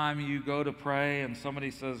every time you go to pray and somebody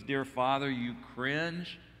says, "Dear Father," you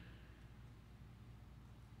cringe.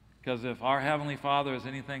 Because if our Heavenly Father is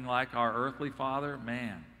anything like our earthly father,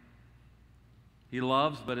 man, He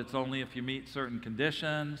loves, but it's only if you meet certain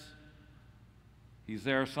conditions. He's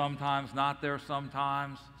there sometimes, not there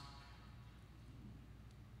sometimes.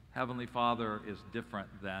 Heavenly Father is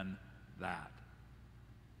different than that.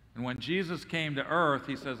 And when Jesus came to earth,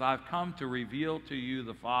 He says, "I've come to reveal to you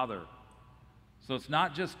the Father." So it's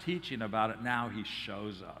not just teaching about it, now He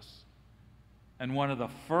shows us. And one of the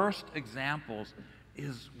first examples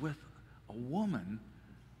is with a woman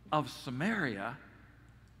of Samaria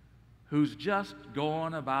who's just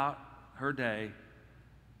going about her day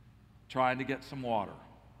trying to get some water.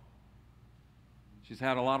 She's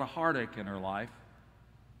had a lot of heartache in her life.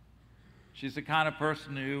 She's the kind of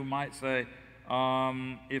person who might say,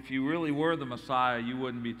 if you really were the Messiah, you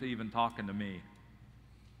wouldn't be even talking to me.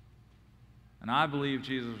 And I believe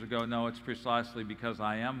Jesus would go, no, it's precisely because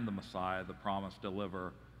I am the Messiah, the promised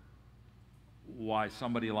deliverer, why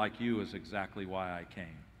somebody like you is exactly why I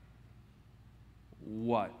came.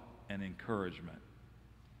 What an encouragement.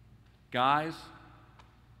 Guys,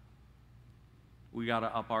 we got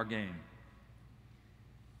to up our game.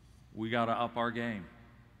 We got to up our game.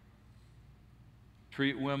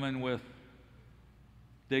 Treat women with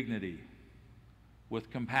dignity, with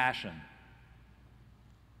compassion.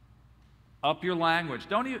 Up your language.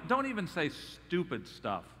 Don't even say stupid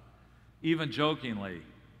stuff, even jokingly.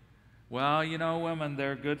 Well, you know, women,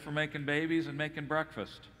 they're good for making babies and making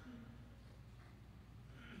breakfast.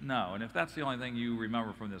 No, and if that's the only thing you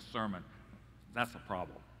remember from this sermon, that's a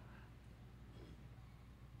problem.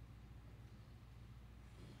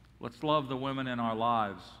 Let's love the women in our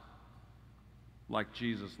lives like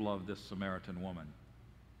Jesus loved this Samaritan woman.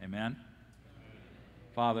 Amen?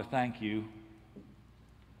 Father, thank you.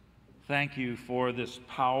 Thank you for this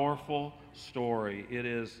powerful story. It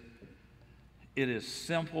is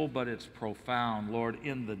simple, but it's profound, Lord,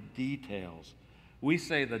 in the details. We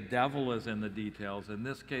say the devil is in the details. In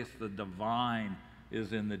this case, the divine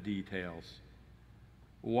is in the details.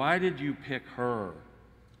 Why did you pick her?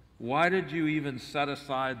 Why did you even set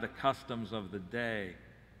aside the customs of the day?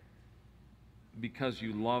 Because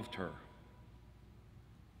you loved her.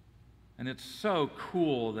 And it's so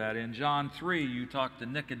cool that in John 3, you talk to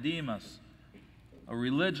Nicodemus, a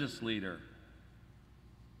religious leader.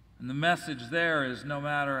 And the message there is no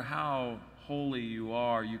matter how holy you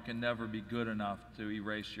are, you can never be good enough to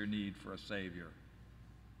erase your need for a Savior.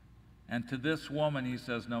 And to this woman, he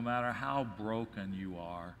says, no matter how broken you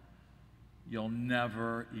are, you'll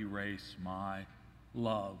never erase my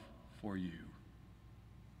love for you.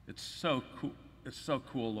 It's so cool. It's so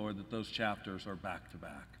cool, Lord, that those chapters are back to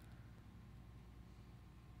back.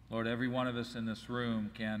 Lord, every one of us in this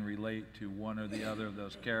room can relate to one or the other of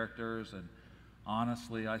those characters, and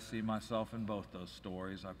honestly, I see myself in both those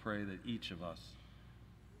stories. I pray that each of us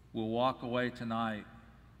will walk away tonight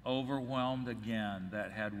overwhelmed again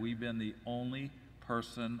that had we been the only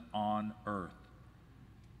person on earth,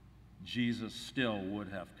 Jesus still would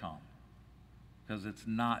have come. Because it's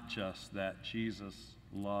not just that Jesus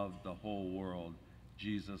loved the whole world.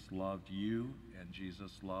 Jesus loved you and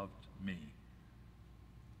Jesus loved me.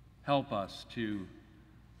 Help us to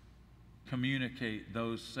communicate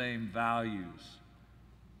those same values,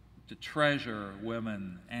 to treasure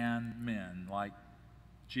women and men like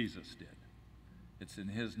Jesus did. It's in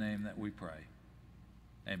His name that we pray.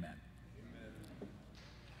 Amen.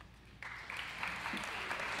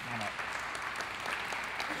 Amen.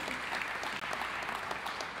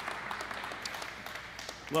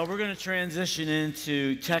 Well, we're going to transition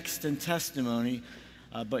into text and testimony,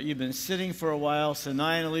 but you've been sitting for a while, so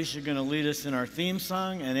Nye and Alicia are going to lead us in our theme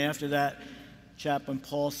song, and after that, Chaplain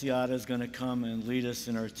Paul Ciata is going to come and lead us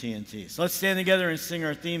in our TNT. So let's stand together and sing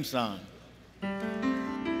our theme song.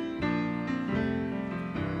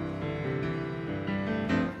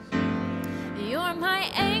 You're my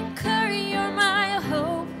anchor, you're my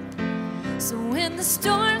hope. So when the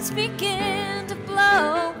storms begin to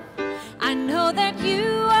blow, I know that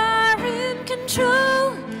you are in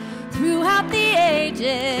control throughout the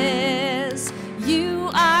ages. You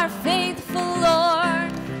are faithful.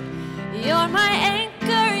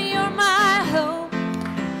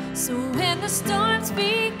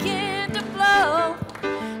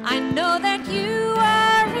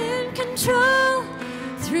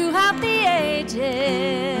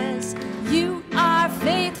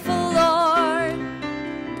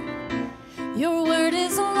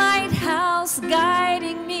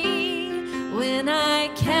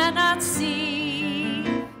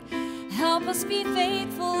 us be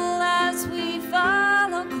faithful as we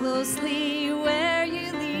follow closely where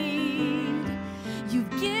you lead.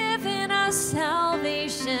 You've given us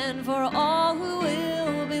salvation for all who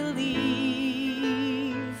will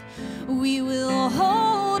believe. We will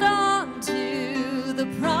hold on to the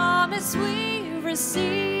promise we received.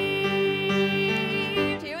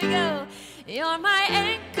 Here we go. You're my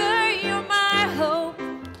anchor, you're my hope.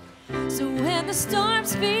 So when the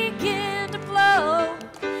storms begin to blow,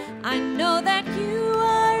 I know that you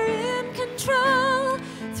are in control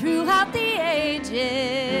throughout the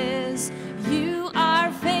ages. You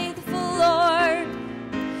are faithful, Lord.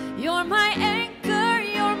 You're my anchor,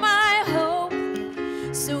 you're my hope.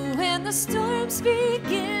 So when the storms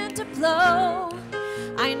begin to blow,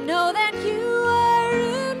 I know that you are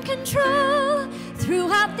in control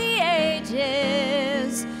throughout the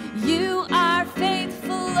ages. You are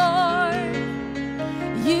faithful, Lord.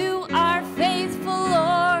 You are faithful,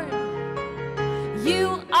 Lord.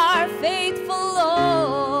 You are faithful,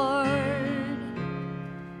 Lord.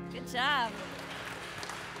 Good job.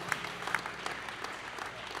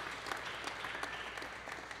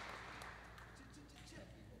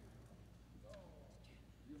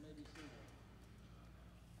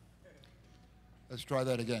 Let's try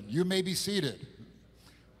that again. You may be seated.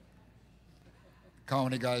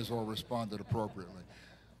 Colony guys all responded appropriately.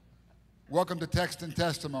 Welcome to Text and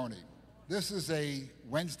Testimony. This is a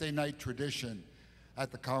Wednesday night tradition at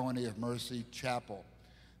the Colony of Mercy Chapel.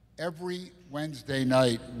 Every Wednesday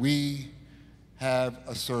night we have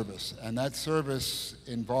a service, and that service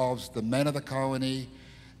involves the men of the colony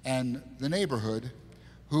and the neighborhood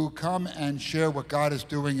who come and share what God is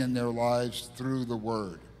doing in their lives through the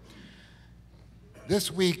Word. This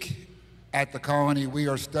week at the colony, we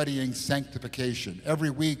are studying sanctification. Every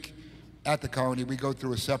week at the colony, we go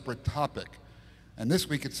through a separate topic, and this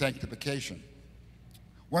week it's sanctification.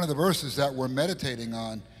 One of the verses that we're meditating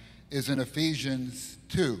on is in Ephesians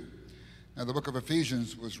 2. Now, the book of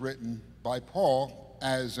Ephesians was written by Paul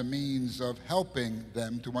as a means of helping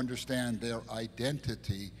them to understand their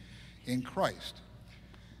identity in Christ.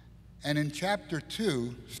 And in chapter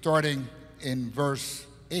 2, starting in verse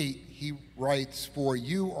 8, he writes, "For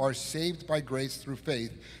you are saved by grace through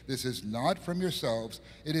faith. This is not from yourselves,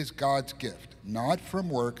 it is God's gift, not from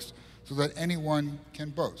works, so that anyone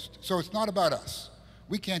can boast." So it's not about us.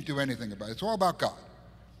 We can't do anything about it. It's all about God.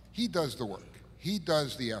 He does the work. He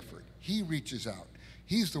does the effort. He reaches out.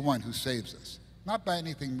 He's the one who saves us, not by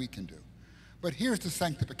anything we can do. But here's the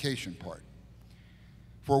sanctification part.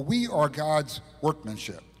 "For we are God's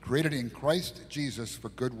workmanship, created in Christ Jesus for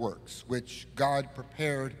good works, which God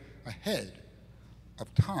prepared ahead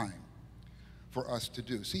of time for us to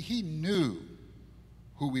do." See, he knew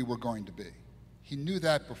who we were going to be. He knew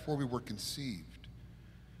that before we were conceived.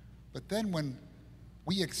 But then when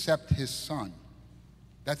we accept his Son,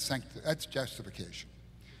 that's justification.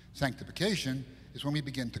 Sanctification is when we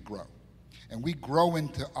begin to grow. And we grow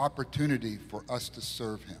into opportunity for us to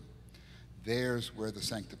serve him. There's where the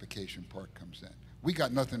sanctification part comes in. We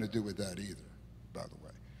got nothing to do with that either, by the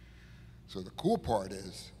way. So the cool part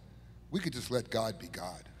is we could just let God be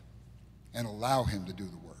God and allow him to do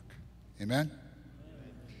the work. Amen?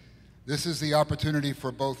 This is the opportunity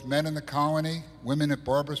for both men in the colony, women at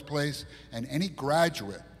Barbara's Place, and any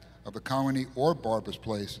graduate of the colony or Barbara's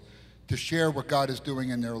Place to share what God is doing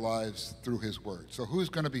in their lives through his word. So who's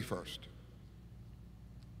going to be first?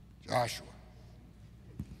 Joshua.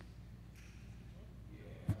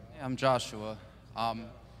 Yeah, I'm Joshua.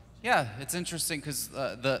 Yeah, it's interesting because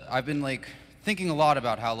I've been thinking a lot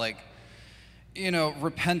about how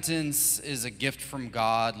repentance is a gift from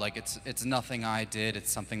God. It's nothing I did.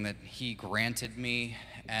 It's something that he granted me,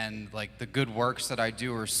 and the good works that I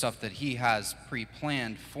do are stuff that he has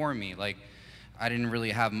pre-planned for me. I didn't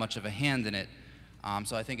really have much of a hand in it.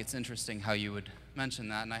 So I think it's interesting how you would mention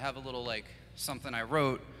that. And I have a little something I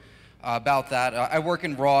wrote about that. I work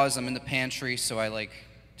in Raws. I'm in the pantry, so I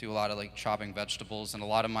do a lot of chopping vegetables, and a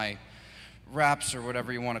lot of my raps or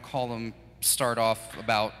whatever you want to call them start off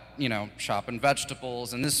about chopping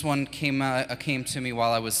vegetables. And this one came to me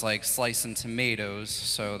while I was slicing tomatoes,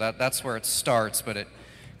 so that's where it starts, but it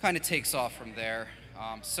kind of takes off from there.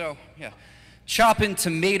 So yeah, chopping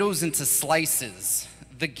tomatoes into slices.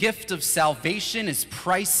 The gift of salvation is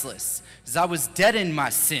priceless, as I was dead in my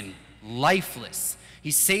sin, lifeless. He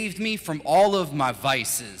saved me from all of my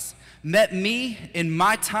vices, met me in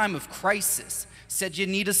my time of crisis, said you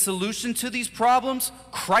need a solution to these problems?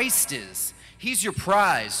 Christ is. He's your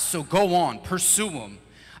prize, so go on, pursue him.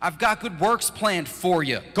 I've got good works planned for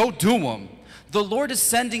you, go do them. The Lord is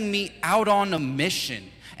sending me out on a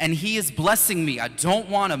mission, and he is blessing me, I don't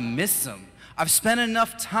want to miss him. I've spent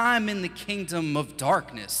enough time in the kingdom of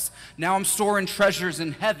darkness. Now I'm storing treasures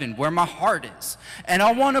in heaven where my heart is. And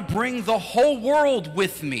I want to bring the whole world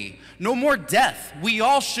with me. No more death. We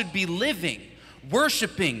all should be living,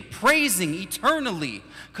 worshiping, praising eternally.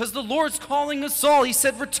 Because the Lord's calling us all. He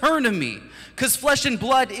said, return to me. Because flesh and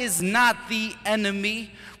blood is not the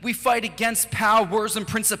enemy. We fight against powers and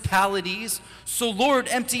principalities. So Lord,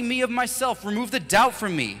 empty me of myself. Remove the doubt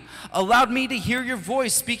from me. Allow me to hear your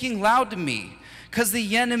voice speaking loud to me. Because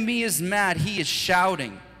the enemy is mad. He is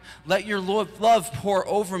shouting. Let your love pour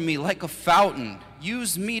over me like a fountain.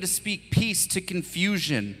 Use me to speak peace to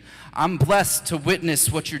confusion. I'm blessed to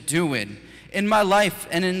witness what you're doing in my life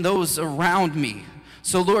and in those around me.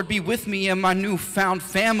 So Lord, be with me and my newfound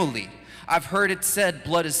family. I've heard it said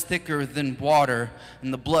blood is thicker than water,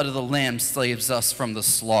 and the blood of the Lamb saves us from the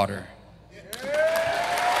slaughter.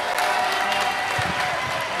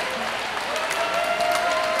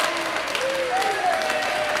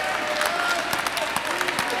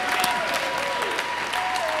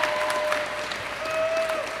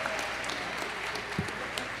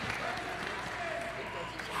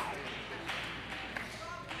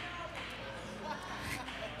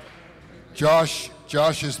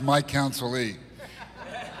 Josh is my counselee.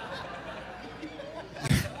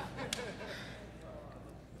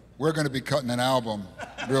 We're going to be cutting an album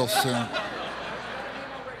real soon.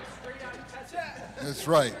 That's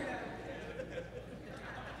right.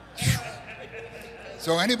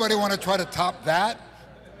 So anybody want to try to top that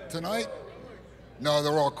tonight? No,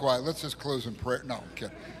 they're all quiet. Let's just close in prayer. No, I'm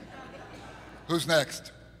kidding. Who's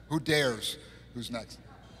next? Who dares? Who's next?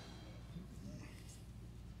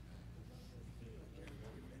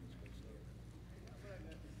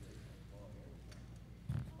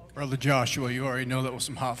 Brother Joshua, you already know that was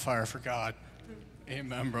some hot fire for God.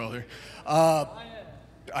 Amen, brother. I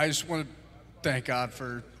just want to thank God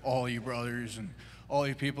for all you brothers and all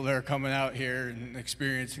you people that are coming out here and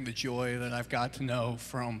experiencing the joy that I've got to know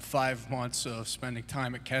from 5 months of spending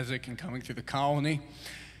time at Keswick and coming through the colony.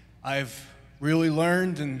 I've really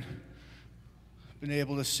learned and been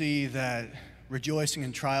able to see that rejoicing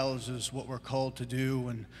in trials is what we're called to do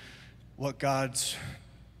and what God's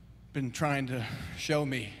been trying to show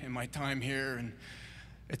me in my time here. And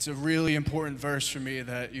it's a really important verse for me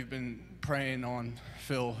that you've been praying on,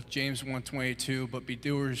 Phil, James 1:22, but be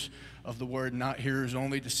doers of the word, not hearers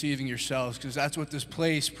only, deceiving yourselves, because that's what this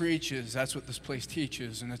place preaches, that's what this place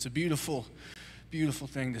teaches, and it's a beautiful, beautiful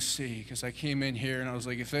thing to see. Because I came in here and I was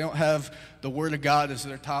like, if they don't have the word of God as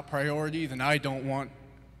their top priority, then I don't want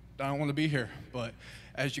to be here. But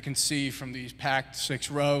as you can see from these packed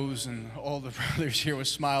 6 rows and all the brothers here with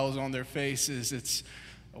smiles on their faces, it's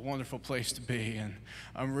a wonderful place to be. And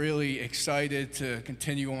I'm really excited to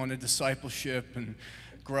continue on in discipleship and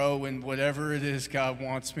grow in whatever it is God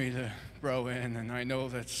wants me to grow in. And I know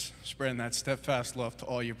that's spreading that steadfast love to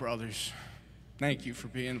all you brothers. Thank you for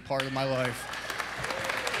being a part of my life.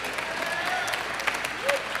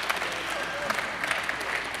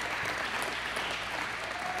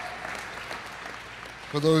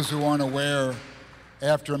 For those who aren't aware,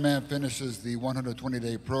 after a man finishes the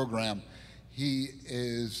 120-day program, he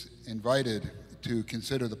is invited to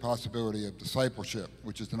consider the possibility of discipleship,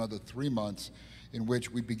 which is another 3 months in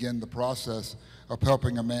which we begin the process of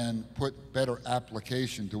helping a man put better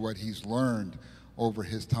application to what he's learned over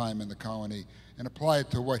his time in the colony and apply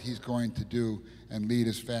it to what he's going to do and lead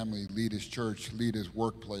his family, lead his church, lead his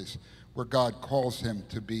workplace, where God calls him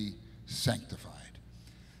to be sanctified.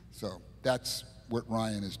 So that's what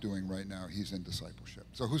Ryan is doing right now. He's in discipleship.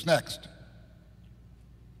 So who's next?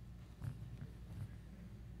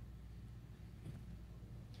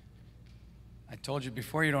 I told you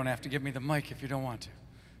before, you don't have to give me the mic if you don't want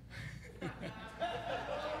to.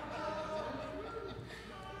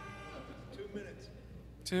 2 minutes.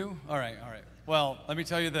 2? All right. Well, let me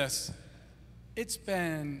tell you this. It's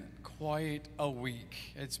been quite a week.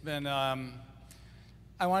 It's been, I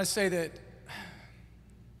want to say that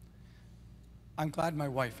I'm glad my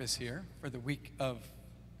wife is here for the week of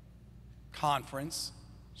conference.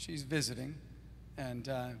 She's visiting and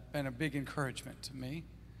been a big encouragement to me.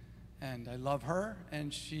 And I love her,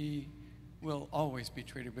 and she will always be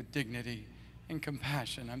treated with dignity and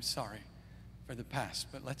compassion. I'm sorry for the past,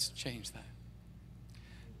 but let's change that.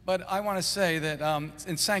 But I want to say that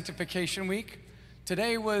in Sanctification Week,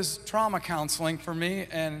 today was trauma counseling for me,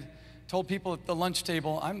 and told people at the lunch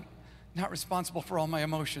table, I'm not responsible for all my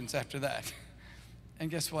emotions after that. And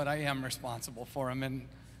guess what? I am responsible for them, and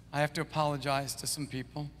I have to apologize to some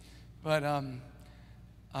people. But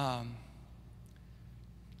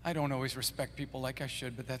I don't always respect people like I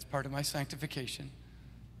should, but that's part of my sanctification.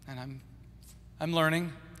 And I'm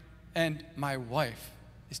learning, And my wife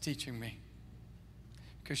is teaching me.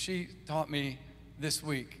 Because she taught me this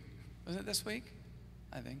week. Was it this week?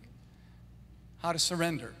 I think. How to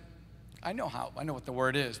surrender. I know what the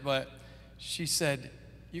word is, but she said,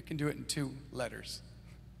 you can do it in 2 letters.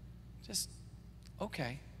 Just,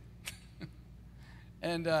 okay.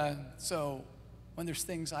 And so when there's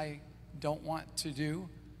things I don't want to do,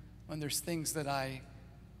 when there's things that I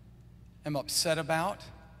am upset about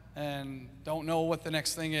and don't know what the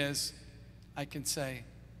next thing is, I can say,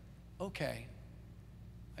 okay.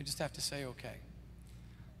 I just have to say okay.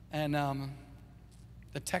 And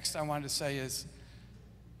the text I wanted to say is,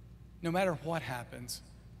 no matter what happens,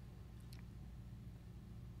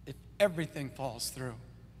 if everything falls through,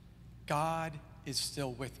 God is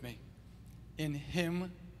still with me. In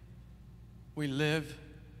Him, we live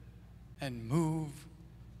and move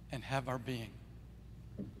and have our being.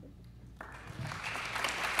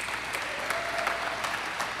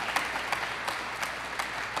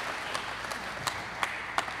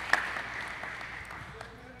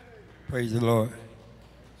 Praise the Lord.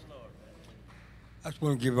 I just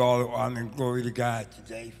want to give all the honor and glory to God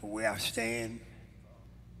today for where I stand.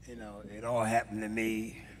 You know, it all happened to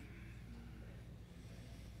me.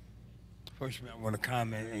 First, I want to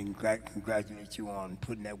comment and congratulate you on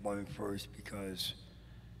putting that woman first, because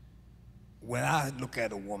when I look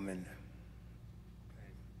at a woman,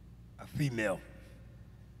 a female,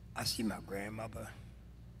 I see my grandmother,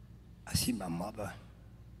 I see my mother,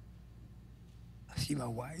 I see my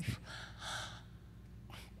wife,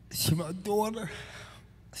 I see my daughter,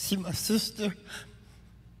 I see my sister,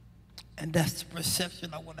 and that's the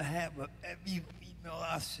perception I want to have of every female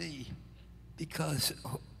I see. Because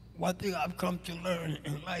one thing I've come to learn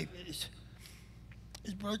in life is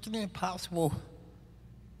it's virtually impossible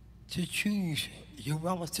to choose your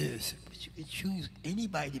relatives, but you can choose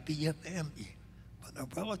anybody to be your family. But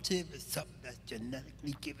a relative is something that's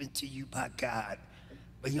genetically given to you by God.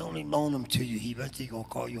 But He only loaned them to you. He eventually gonna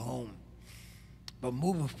call you home. But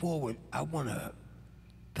moving forward, I want to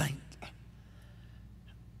thank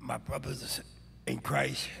my brothers in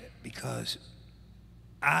Christ, because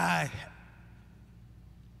I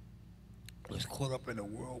was caught up in a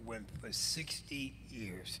whirlwind for 60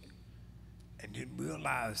 years and didn't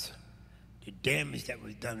realize the damage that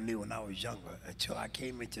was done to me when I was younger until I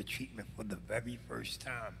came into treatment for the very first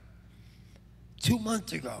time 2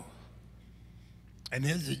 months ago. And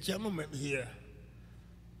there's a gentleman here,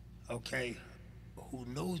 okay, who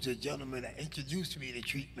knows a gentleman that introduced me to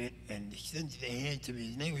treatment and extended their hand to me.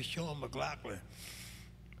 His name was Sean McLaughlin.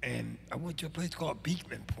 And I went to a place called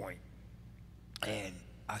Beekman Point. And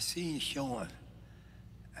I seen Sean.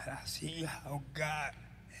 And I seen how God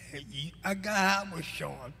had used, I got high with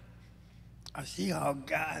Sean. I see how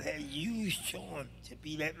God had used Sean to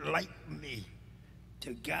be that light for me,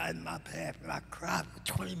 to guide my path. And I cried for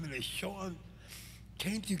 20 minutes. Sean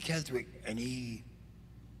came through Keswick and he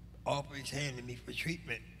offered his hand to me for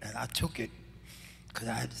treatment, and I took it because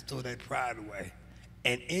I had to throw that pride away.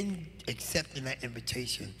 And in accepting that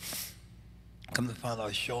invitation, come to find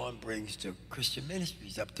out Sean brings the Christian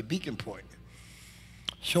ministries up to Beacon Point.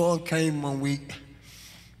 Sean came 1 week,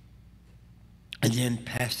 and then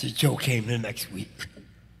Pastor Joe came the next week.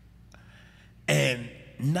 And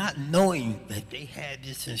not knowing that they had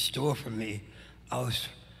this in store for me, I was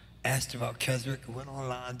asked about Keswick, went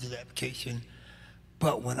online, did the application.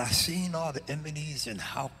 But when I seen all the amenities and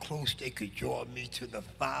how close they could draw me to the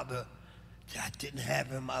Father that I didn't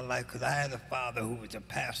have in my life, because I had a father who was a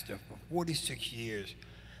pastor for 46 years.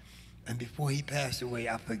 And before he passed away,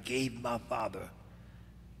 I forgave my father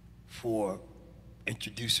for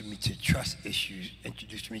introducing me to trust issues,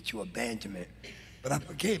 introducing me to abandonment. But I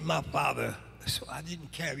forgave my father, so I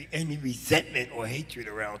didn't carry any resentment or hatred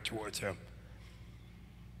around towards him.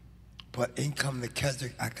 But in coming to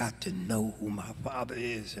Keswick, I got to know who my father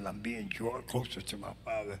is, and I'm being drawn closer to my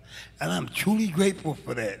father. And I'm truly grateful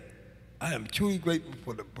for that. I am truly grateful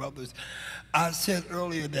for the brothers. I said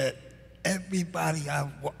earlier that everybody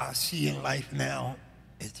I see in life now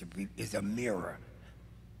is a mirror.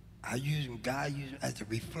 God uses it as a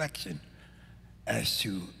reflection as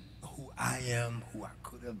to who I am, who I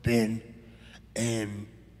could have been. And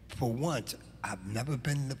for once, I've never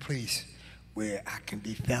been in a place where I can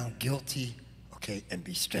be found guilty, okay, and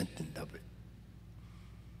be strengthened of it.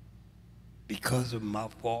 Because of my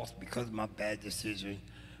faults, because of my bad decision,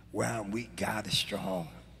 where I'm weak, God is strong.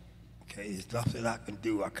 Okay, there's nothing I can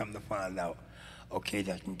do. I come to find out, okay,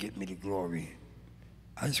 that can get me to glory.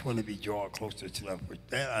 I just want to be drawn closer to them. For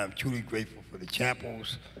that, I'm truly grateful for the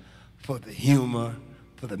chapels, for the humor,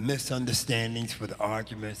 for the misunderstandings, for the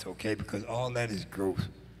arguments, okay, because all that is growth.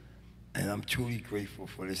 And I'm truly grateful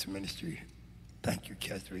for this ministry. Thank you,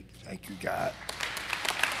 Keswick. Thank you, God.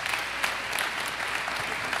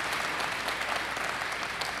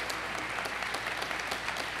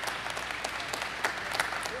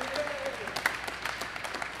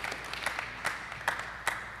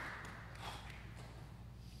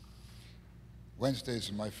 Wednesdays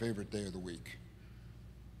are my favorite day of the week.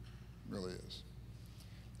 It really is.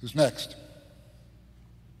 Who's next?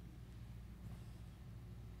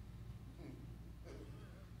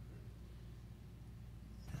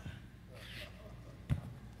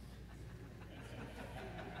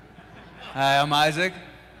 Hi, I'm Isaac.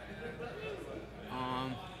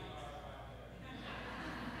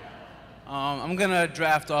 I'm gonna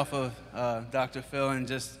draft off of Dr. Phil and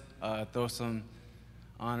just throw some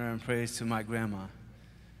honor and praise to my grandma.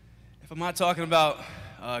 If I'm not talking about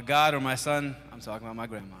God or my son, I'm talking about my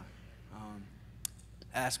grandma.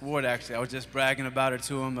 Ask Ward, actually. I was just bragging about her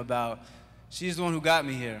to him about, she's the one who got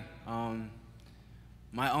me here.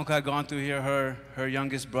 My uncle had gone through here, her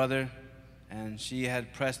youngest brother, and she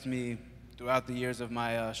had pressed me throughout the years of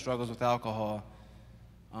my struggles with alcohol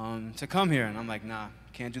to come here. And I'm like, nah,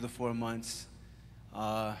 can't do the 4 months.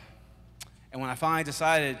 And when I finally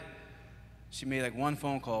decided, she made like one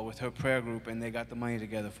phone call with her prayer group, and they got the money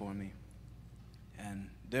together for me. And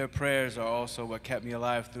their prayers are also what kept me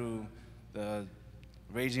alive through the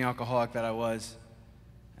raging alcoholic that I was.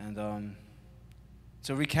 And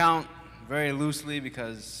to recount very loosely,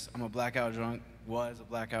 because I'm a blackout drunk, was a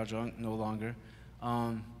blackout drunk, no longer.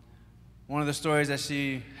 One of the stories that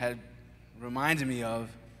she had reminded me of,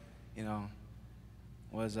 you know,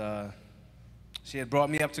 was she had brought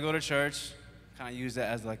me up to go to church, kind of used that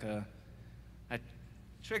as like I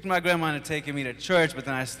tricked my grandma into taking me to church, but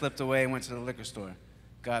then I slipped away and went to the liquor store.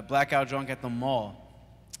 Got blackout drunk at the mall.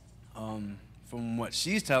 From what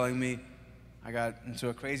she's telling me, I got into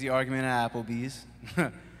a crazy argument at Applebee's.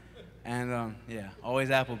 And yeah, always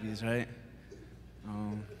Applebee's, right?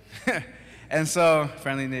 And so,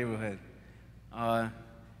 friendly neighborhood.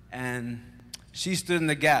 And she stood in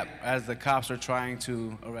the gap as the cops were trying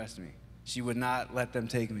to arrest me. She would not let them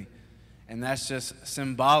take me. And that's just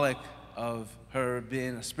symbolic of her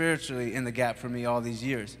being spiritually in the gap for me all these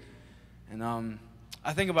years. And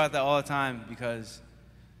I think about that all the time because,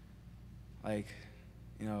 like,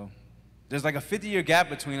 you know, there's like a 50-year gap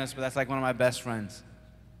between us, but that's like one of my best friends.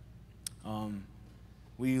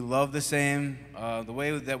 We love the same. The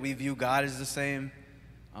way that we view God is the same.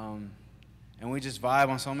 And we just vibe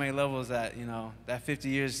on so many levels that, you know, that 50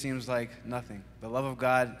 years seems like nothing. The love of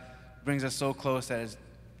God brings us so close that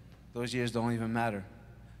those years don't even matter.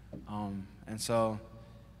 And so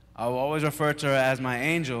I will always refer to her as my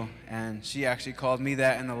angel, and she actually called me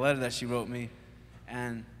that in the letter that she wrote me.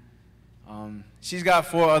 And she's got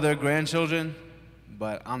 4 other grandchildren,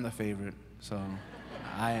 but I'm the favorite. So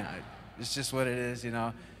it's just what it is, you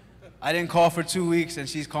know. I didn't call for 2 weeks, and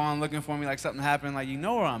she's calling looking for me like something happened. Like, you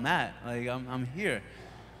know where I'm at. Like, I'm here.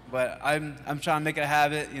 But I'm trying to make it a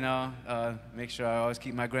habit, you know, make sure I always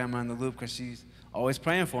keep my grandma in the loop because she's always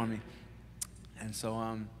praying for me. And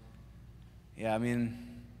so, yeah, I mean,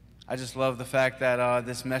 I just love the fact that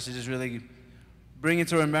this message is really bringing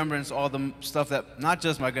to remembrance all the stuff that, not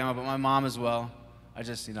just my grandma, but my mom as well. I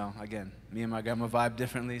just, you know, again, me and my grandma vibe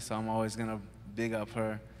differently, so I'm always going to big up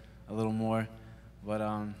her a little more. But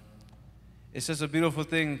it's just a beautiful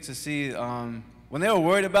thing to see. When they were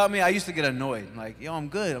worried about me, I used to get annoyed. Like, yo, I'm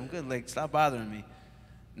good. Like, stop bothering me.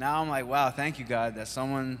 Now I'm like, wow, thank you, God, that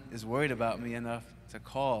someone is worried about me enough to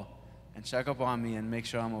call and check up on me and make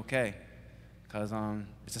sure I'm okay. Because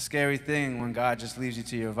it's a scary thing when God just leaves you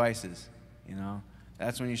to your vices, you know.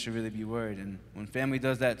 That's when you should really be worried. And when family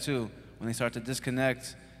does that too, when they start to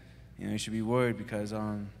disconnect, you know, you should be worried because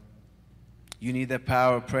you need that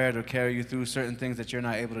power of prayer to carry you through certain things that you're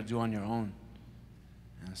not able to do on your own.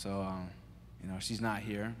 And so, you know, she's not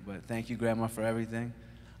here, but thank you, Grandma, for everything.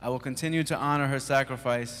 I will continue to honor her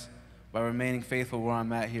sacrifice by remaining faithful where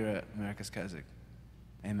I'm at here at America's Keswick.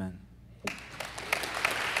 Amen.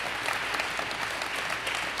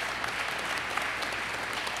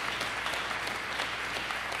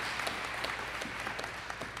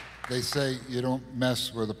 They say you don't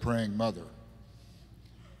mess with a praying mother.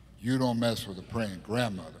 You don't mess with a praying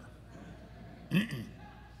grandmother.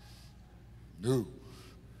 No.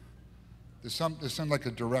 There's some like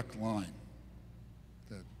a direct line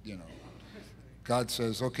that, you know, God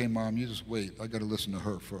says, okay, Mom, you just wait. I got to listen to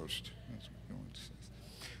her first. That's what God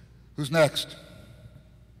says. Who's next?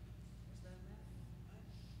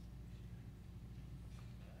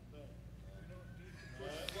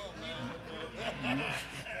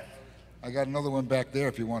 I got another one back there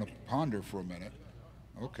if you want to ponder for a minute.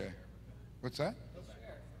 Okay. What's that?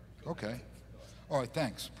 Okay. All right,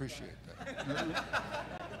 thanks. Appreciate that.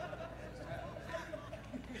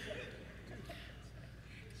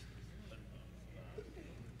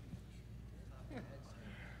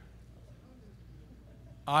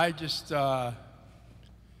 I just, the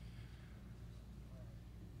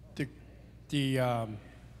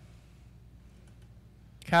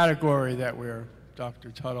category that Dr.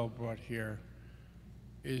 Tuttle brought here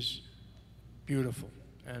is beautiful.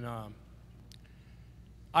 And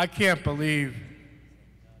I can't believe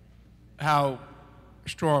how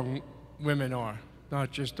strong women are,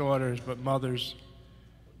 not just daughters, but mothers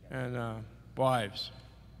and wives.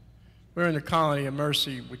 We're in the colony of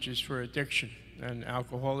Mercy, which is for addiction and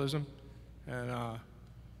alcoholism. And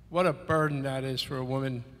what a burden that is for a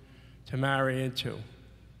woman to marry into.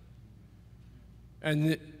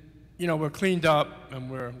 And, you know, we're cleaned up and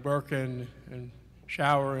we're working and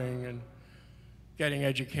showering and getting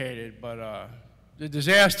educated, but the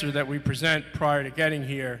disaster that we present prior to getting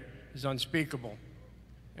here is unspeakable.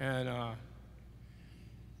 And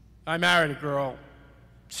I married a girl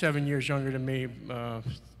 7 years younger than me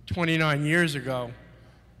 29 years ago,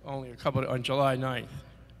 only on July 9th,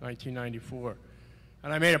 1994.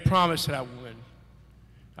 And I made a promise to that woman.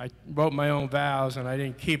 I wrote my own vows and I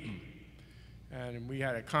didn't keep them. And we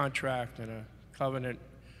had a contract and a covenant,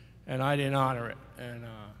 and I didn't honor it.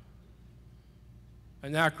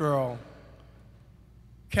 And that girl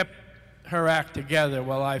kept her act together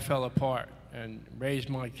while I fell apart and raised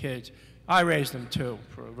my kids. I raised them too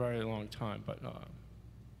for a very long time, but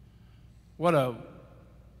what a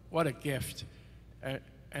gift.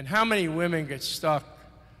 And how many women get stuck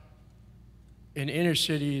in inner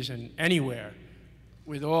cities and anywhere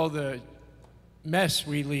with all the mess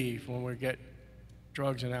we leave when we get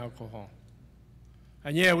drugs and alcohol.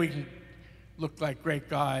 And yeah, we can look like great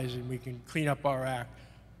guys and we can clean up our act.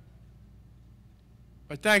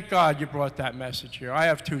 But thank God you brought that message here. I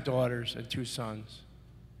have 2 daughters and 2 sons.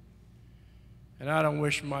 And I don't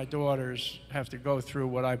wish my daughters have to go through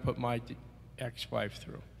what I put my ex-wife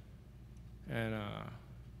through. And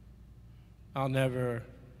I'll never,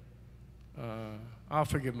 I'll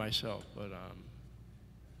forgive myself, but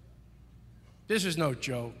this is no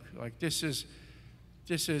joke. Like, this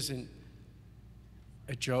isn't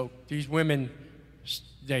a joke. These women,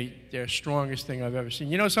 they're the strongest thing I've ever seen.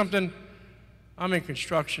 You know something? I'm in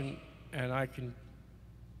construction, and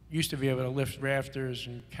used to be able to lift rafters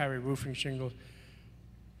and carry roofing shingles.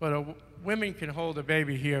 But women can hold a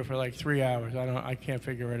baby here for like 3 hours. I can't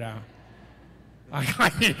figure it out. I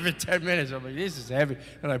can't even 10 minutes. I'm like, this is heavy.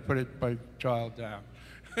 And I put my child down.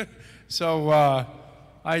 So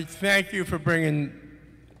I thank you for bringing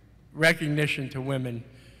recognition to women.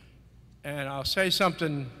 And I'll say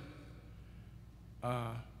something,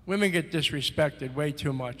 women get disrespected way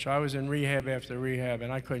too much. I was in rehab after rehab,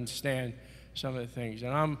 and I couldn't stand some of the things.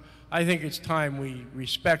 And I think it's time we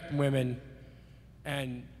respect women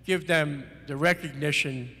and give them the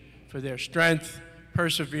recognition for their strength,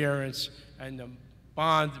 perseverance, and the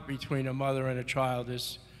bond between a mother and a child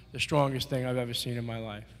is the strongest thing I've ever seen in my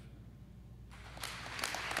life.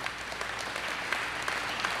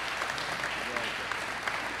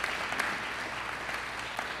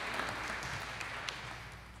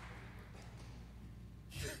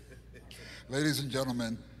 Ladies and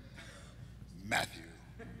gentlemen, Matthew.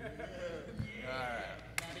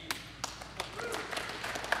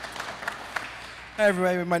 Hi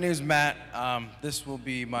everybody, my name is Matt. This will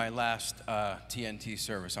be my last TNT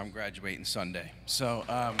service. I'm graduating Sunday. So,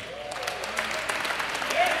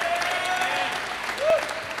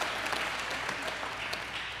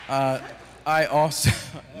 I also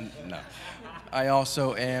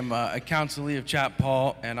am a counselee of Chap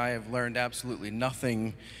Paul, and I have learned absolutely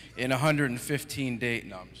nothing in 115 days.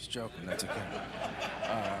 No, I'm just joking. That's okay.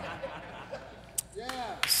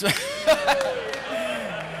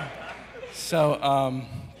 So,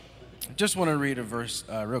 just want to read a verse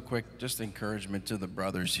real quick, just encouragement to the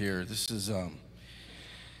brothers here. This is,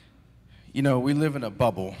 you know, we live in a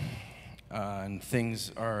bubble, and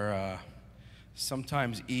things are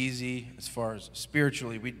sometimes easy as far as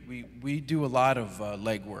spiritually. We do a lot of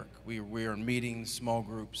legwork. We are in meetings, small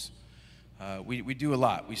groups. We do a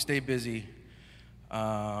lot. We stay busy.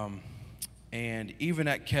 And even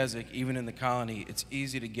at Keswick, even in the colony, it's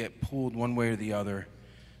easy to get pulled one way or the other.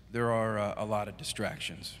 There are a lot of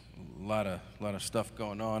distractions, a lot of stuff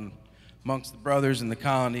going on amongst the brothers in the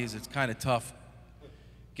colonies. It's kind of tough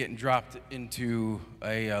getting dropped into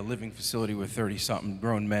a living facility with 30-something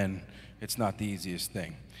grown men. It's not the easiest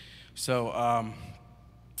thing. So I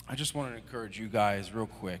just want to encourage you guys real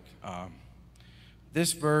quick.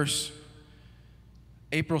 This verse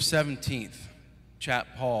April 17th, Chat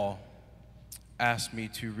Paul asked me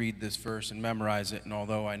to read this verse and memorize it, and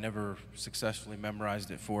although I never successfully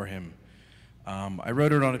memorized it for him, I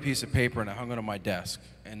wrote it on a piece of paper and I hung it on my desk.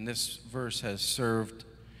 And this verse has served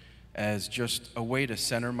as just a way to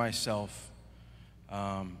center myself.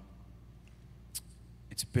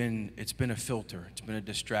 It's been a filter. It's been a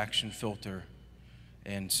distraction filter.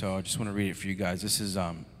 And so I just want to read it for you guys. This is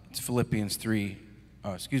it's Philippians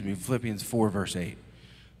 4, verse 8.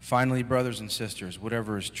 Finally, brothers and sisters,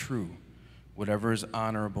 whatever is true, whatever is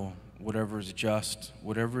honorable, whatever is just,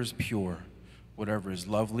 whatever is pure, whatever is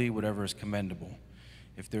lovely, whatever is commendable,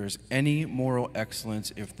 if there is any moral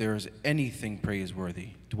excellence, if there is anything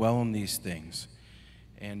praiseworthy, dwell on these things.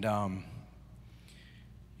 And,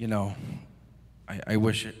 you know, I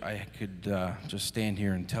wish I could just stand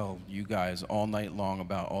here and tell you guys all night long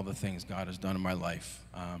about all the things God has done in my life,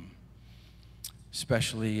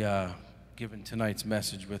 especially given tonight's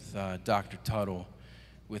message with Dr. Tuttle,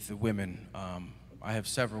 with the women. I have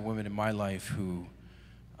several women in my life who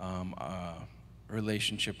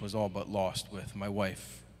relationship was all but lost with, my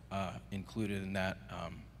wife included in that.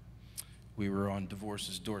 We were on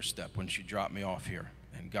divorce's doorstep when she dropped me off here,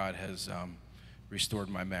 and God has restored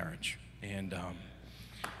my marriage. And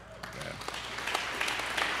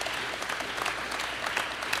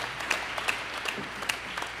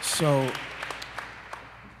so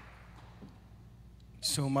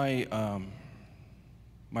my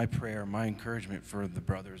prayer, my encouragement for the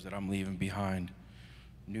brothers that I'm leaving behind,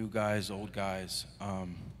 new guys, old guys,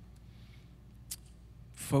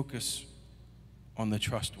 focus on the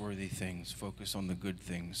trustworthy things, focus on the good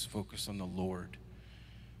things, focus on the Lord.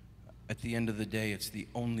 At the end of the day, it's the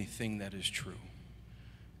only thing that is true.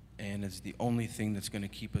 And it's the only thing that's going to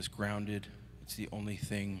keep us grounded. It's the only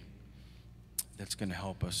thing that's going to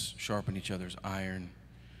help us sharpen each other's iron.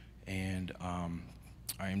 And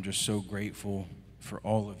I am just so grateful for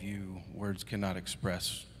all of you. Words cannot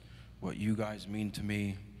express what you guys mean to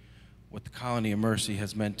me, what the Colony of Mercy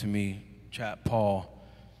has meant to me. Chat Paul,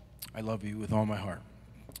 I love you with all my heart.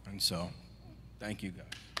 And so, thank you guys.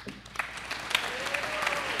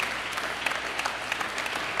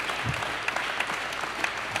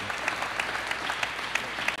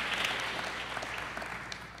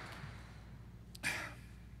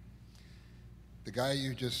 The guy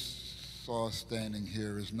you just saw standing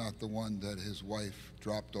here is not the one that his wife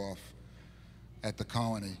dropped off at the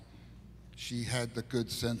colony. She had the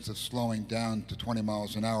good sense of slowing down to 20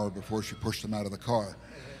 miles an hour before she pushed him out of the car.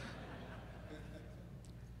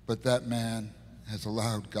 But that man has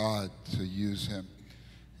allowed God to use him,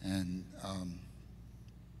 and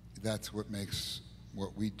that's what makes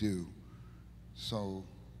what we do so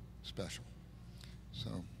special. So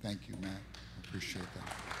thank you, Matt. I appreciate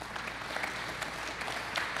that.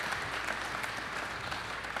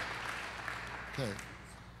 Okay.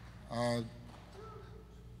 I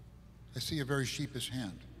see a very sheepish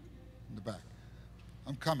hand in the back.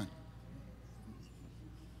 I'm coming.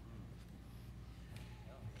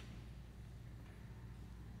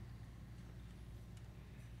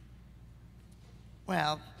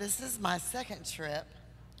 Well, this is my second trip.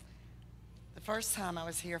 The first time I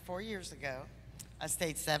was here 4 years ago. I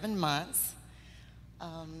stayed 7 months.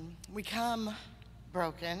 We come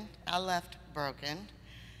broken. I left broken.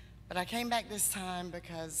 But I came back this time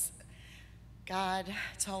because God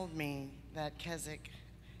told me that Keswick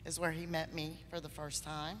is where he met me for the first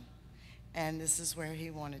time, and this is where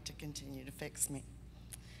he wanted to continue to fix me.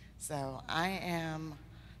 So I am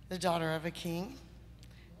the daughter of a king,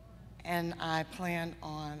 and I plan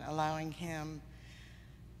on allowing him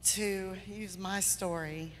to use my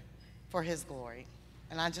story for his glory.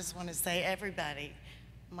 And I just want to say, everybody,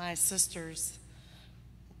 my sisters,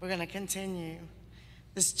 we're going to continue.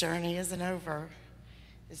 This journey isn't over.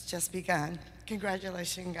 It's just begun.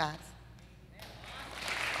 Congratulations, guys.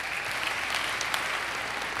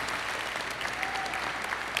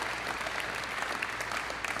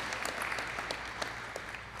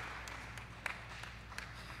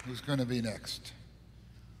 Who's going to be next?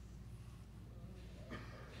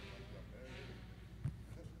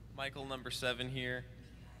 Michael, number 7 here.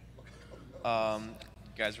 You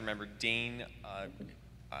guys remember Dane?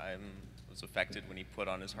 I was affected when he put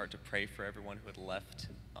on his heart to pray for everyone who had left.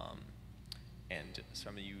 And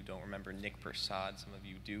some of you don't remember Nick Persad, some of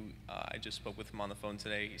you do. I just spoke with him on the phone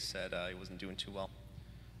today. He said he wasn't doing too well.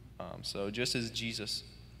 So just as Jesus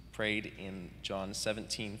prayed in John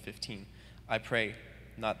 17:15, I pray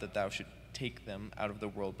not that thou should take them out of the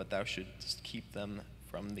world, but thou shouldst keep them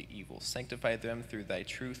from the evil. Sanctify them through thy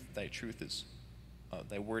truth. Thy truth is,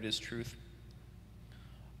 thy word is truth.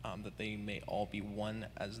 that they may all be one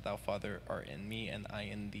as thou, Father, art in me and I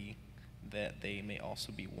in thee, that they may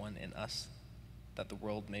also be one in us, that the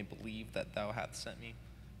world may believe that thou hast sent me.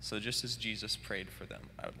 So just as Jesus prayed for them,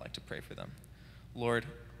 I would like to pray for them. Lord,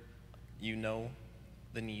 you know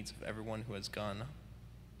the needs of everyone who has gone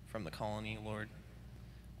from the colony, Lord.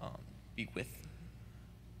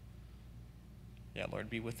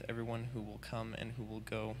 Be with everyone who will come and who will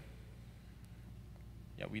go.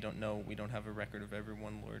 Yeah, we don't know, we don't have a record of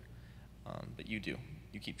everyone, Lord, but you do.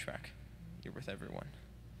 You keep track. You're with everyone.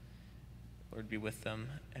 Lord, be with them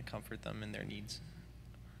and comfort them in their needs.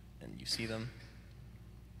 And you see them,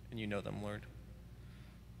 and you know them, Lord.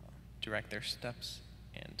 Direct their steps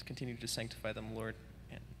and continue to sanctify them, Lord.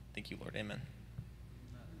 And thank you, Lord. Amen.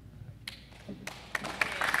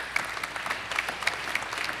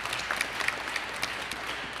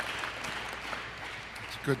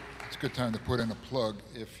 It's a good time to put in a plug.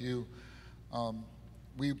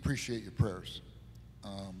 We appreciate your prayers.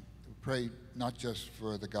 We pray not just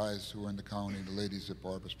for the guys who are in the colony, the ladies at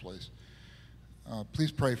Barbara's Place.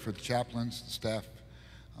 Please pray for the chaplains, the staff,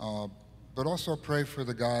 but also pray for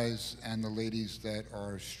the guys and the ladies that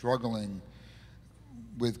are struggling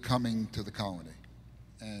with coming to the colony,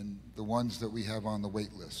 and the ones that we have on the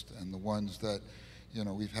wait list, and the ones that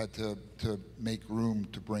we've had to make room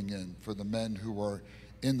to bring in, for the men who are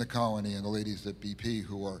in the colony and the ladies at BP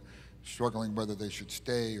who are struggling whether they should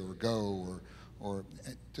stay or go, or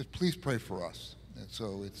just please pray for us. And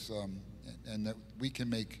so it's and that we can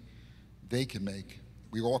make, they can make,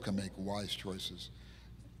 we all can make wise choices,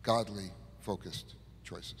 godly focused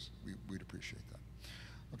choices. We'd appreciate that.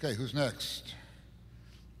 Okay, who's next?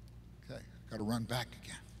 Okay, got to run back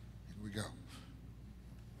again. Here we go.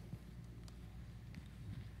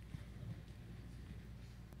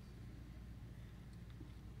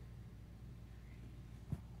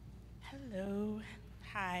 Hello.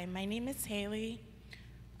 Hi, my name is Haley.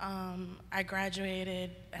 I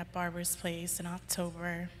graduated at Barbara's Place in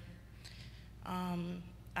October.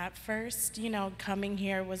 At first, coming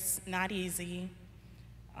here was not easy.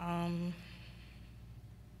 I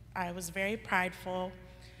was very prideful.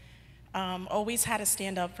 Always had to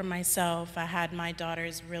stand up for myself. I had my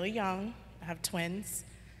daughters really young. I have twins.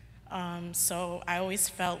 So I always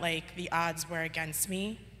felt like the odds were against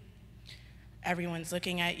me. Everyone's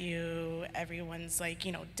looking at you, everyone's like,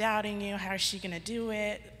 doubting you, how is she gonna do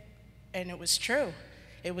it? And it was true.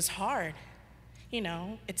 It was hard.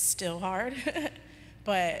 It's still hard.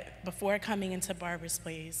 But before coming into Barbara's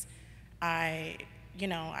Place, I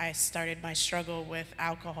started my struggle with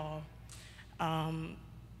alcohol. I'm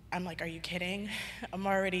like, are you kidding? I'm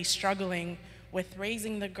already struggling with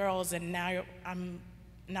raising the girls, and now I'm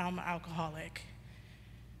an alcoholic.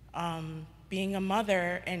 Being a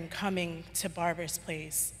mother and coming to Barbara's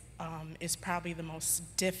Place is probably the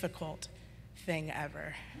most difficult thing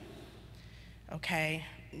ever. Okay,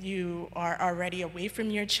 you are already away from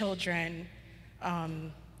your children.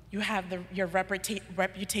 You have your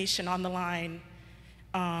reputation on the line.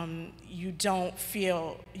 You don't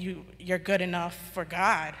feel you're good enough for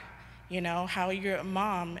God. How you're a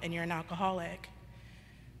mom and you're an alcoholic.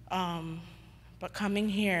 But coming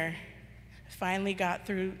here, finally got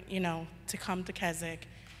through, to come to Keswick,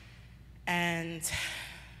 and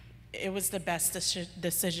it was the best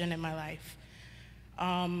decision in my life.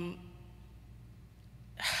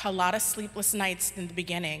 A lot of sleepless nights in the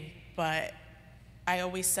beginning, but I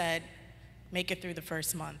always said, make it through the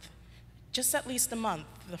first month. Just at least a month,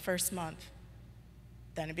 the first month.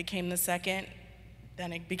 Then it became the second,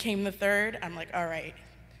 then it became the third. I'm like, all right,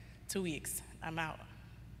 2 weeks, I'm out.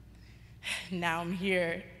 Now I'm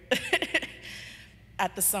here.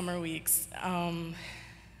 At the summer weeks.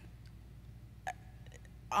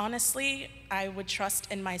 Honestly, I would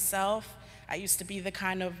trust in myself. I used to be the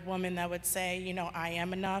kind of woman that would say, I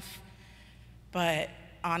am enough. But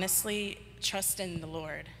honestly, trust in the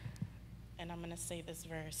Lord. And I'm going to say this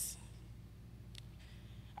verse.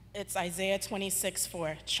 It's Isaiah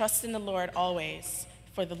 26:4. Trust in the Lord always,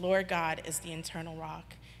 for the Lord God is the eternal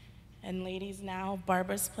rock. And ladies, now,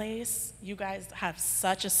 Barbara's Place, you guys have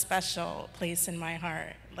such a special place in my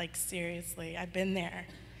heart. Like, seriously, I've been there.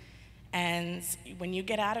 And when you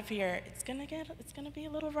get out of here, it's gonna be a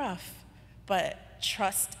little rough. But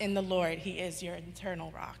trust in the Lord, He is your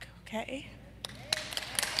eternal rock, okay?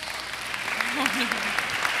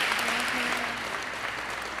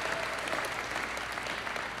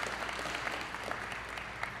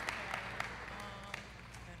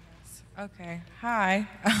 Okay, hi.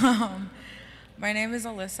 My name is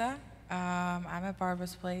Alyssa. I'm at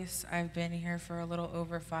Barbara's Place. I've been here for a little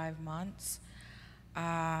over 5 months.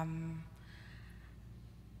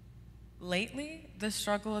 Lately, the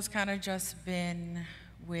struggle has kind of just been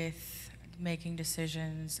with making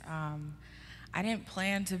decisions. I didn't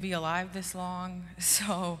plan to be alive this long,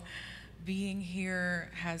 so being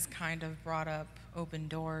here has kind of brought up open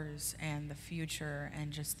doors and the future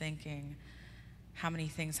and just thinking how many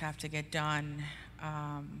things have to get done.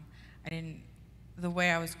 The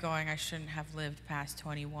way I was going, I shouldn't have lived past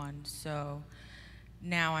 21, so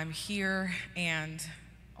now I'm here and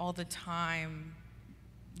all the time,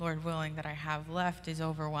 Lord willing, that I have left is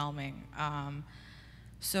overwhelming.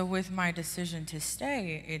 So with my decision to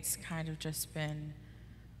stay, it's kind of just been,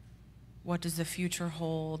 what does the future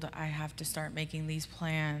hold? I have to start making these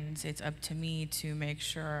plans. It's up to me to make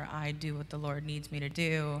sure I do what the Lord needs me to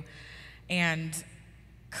do. And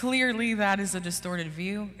clearly that is a distorted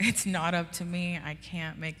view. It's not up to me. I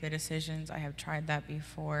can't make the decisions. I have tried that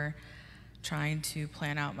before, trying to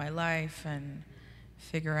plan out my life and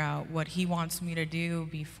figure out what he wants me to do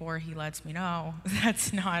before he lets me know.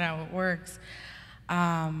 That's not how it works.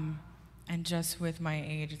 And just with my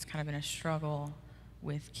age, it's kind of been a struggle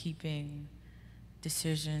with keeping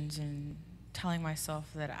decisions and telling myself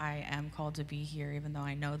that I am called to be here, even though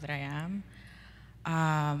I know that I am.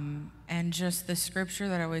 And just the scripture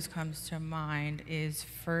that always comes to mind is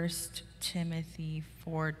 1 Timothy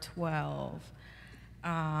 4:12.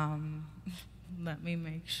 Let me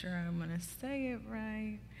make sure I'm going to say it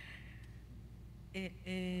right. It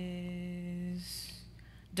is,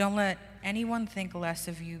 don't let anyone think less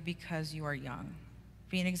of you because you are young.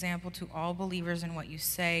 Be an example to all believers in what you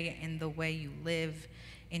say, in the way you live,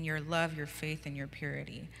 in your love, your faith, and your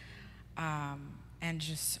purity. And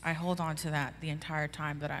just, I hold on to that the entire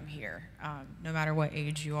time that I'm here. No matter what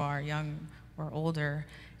age you are, young or older,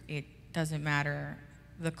 it doesn't matter.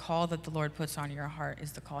 The call that the Lord puts on your heart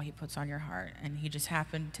is the call he puts on your heart. And he just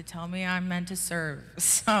happened to tell me I'm meant to serve.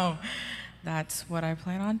 So that's what I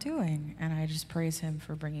plan on doing. And I just praise him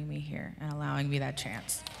for bringing me here and allowing me that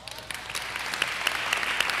chance.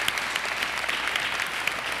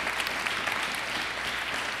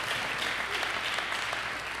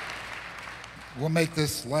 We'll make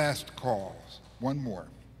this last call. One more.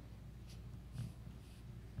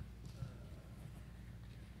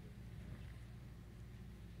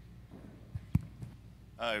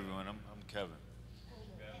 Hi, everyone. I'm Kevin.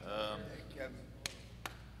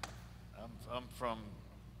 I'm from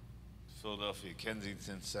Philadelphia,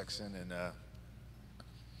 Kensington section, and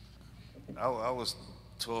I was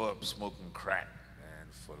tore up smoking crack, man,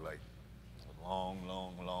 for like a long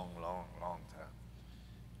time.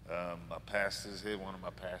 My pastor's here, one of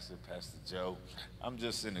my pastors, Pastor Joe. I'm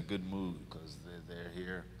just in a good mood because they're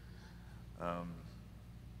here.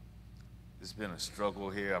 It's been a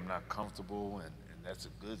struggle here. I'm not comfortable, and that's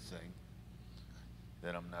a good thing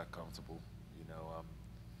that I'm not comfortable. You know,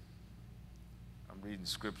 I'm reading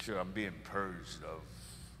scripture. I'm being purged of,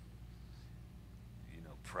 you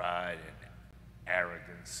know, pride and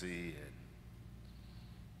arrogancy and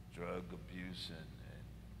drug abuse and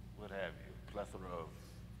what have you, a plethora of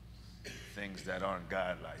things that aren't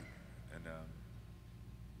godlike. And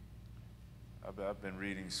I've been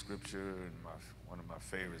reading scripture, and one of my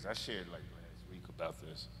favorites, I shared like last week about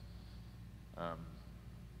this.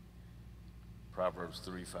 Proverbs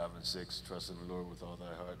 3, 5, and 6, trust in the Lord with all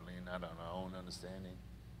thy heart, lean not on our own understanding,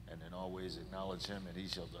 and then always acknowledge him, and he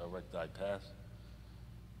shall direct thy path.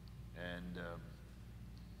 And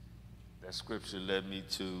that scripture led me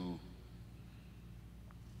to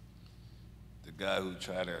the guy who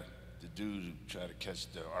the dude who tried to catch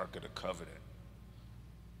the Ark of the Covenant,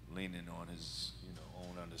 leaning on his, you know,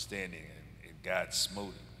 own understanding, and God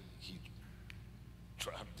smote him. He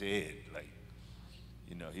dropped dead, like,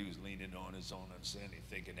 you know, he was leaning on his own understanding,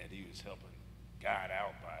 thinking that he was helping God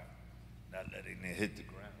out by not letting it hit the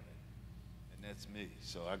ground. And that's me.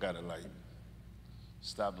 So I gotta like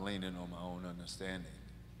stop leaning on my own understanding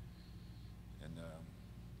and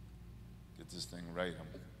get this thing right. I'm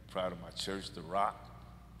proud of my church, The Rock.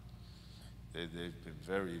 They've been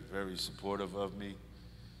very, very supportive of me.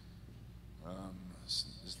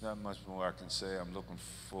 There's not much more I can say. I'm looking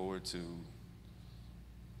forward to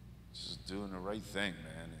just doing the right thing,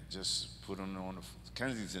 man, and just putting on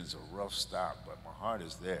Kensington's a rough stop, but my heart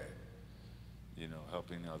is there, you know,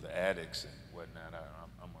 helping other addicts and whatnot.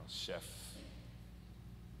 I'm a chef,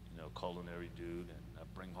 you know, culinary dude, and I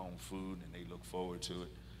bring home food, and they look forward to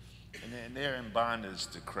it. And they're in bondage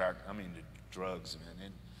to the drugs,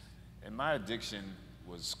 man. And my addiction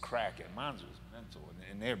was crack, and mine was mental,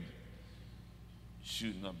 and they're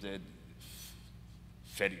shooting up that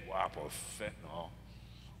Fetty Wap or fentanyl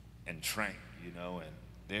and Trank, you know, and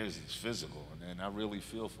theirs is physical, and I really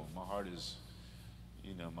feel for them. My heart is,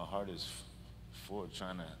 you know, for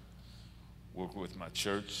trying to work with my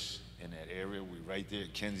church in that area. We're right there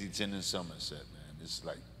at Kensington and Somerset, man. It's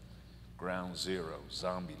like ground zero,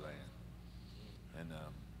 zombie land. And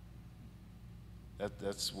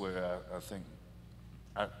that's where I think,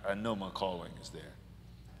 I know my calling is there.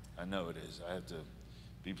 I know it is. I have to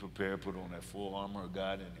be prepared, put on that full armor of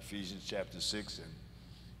God in Ephesians chapter 6 and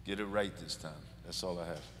get it right this time. That's all I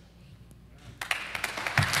have.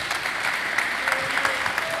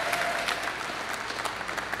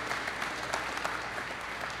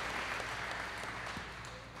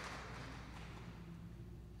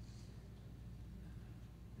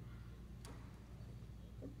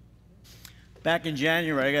 Back in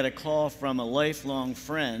January, I got a call from a lifelong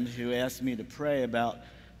friend who asked me to pray about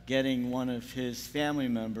getting one of his family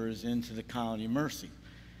members into the Colony of Mercy.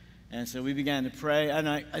 And so we began to pray, and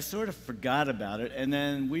I sort of forgot about it. And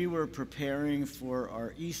then we were preparing for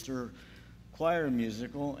our Easter choir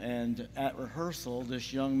musical, and at rehearsal,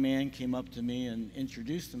 this young man came up to me and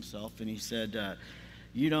introduced himself, and he said,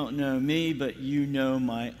 "You don't know me, but you know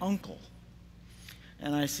my uncle."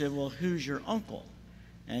 And I said, "Well, who's your uncle?"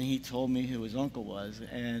 And he told me who his uncle was.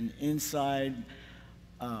 And inside,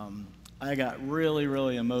 I got really,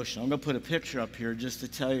 really emotional. I'm going to put a picture up here just to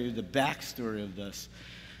tell you the backstory of this.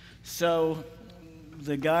 So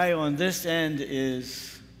the guy on this end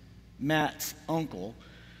is Matt's uncle.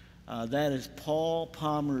 That is Paul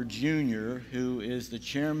Palmer Jr., who is the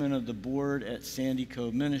chairman of the board at Sandy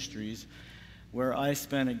Cove Ministries, where I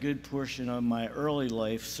spent a good portion of my early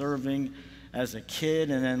life serving as a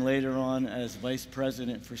kid and then later on as vice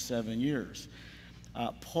president for 7 years.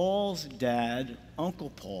 Paul's dad, Uncle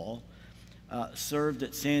Paul, served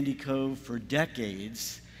at Sandy Cove for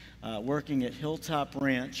decades, working at Hilltop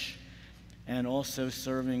Ranch and also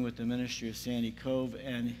serving with the ministry of Sandy Cove.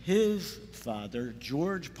 And his father,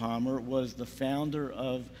 George Palmer, was the founder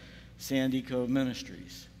of Sandy Cove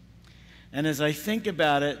Ministries. And as I think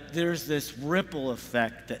about it, there's this ripple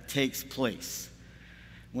effect that takes place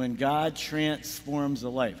when God transforms a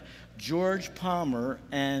life. George Palmer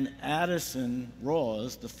and Addison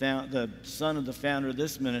Rawes, the son of the founder of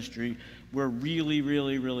this ministry, were really,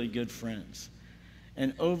 really, really good friends.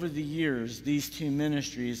 And over the years, these two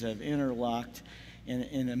ministries have interlocked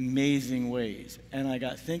in amazing ways. And I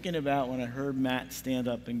got thinking about when I heard Matt stand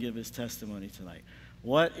up and give his testimony tonight.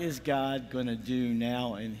 What is God going to do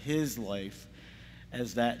now in his life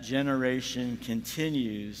as that generation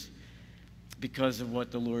continues because of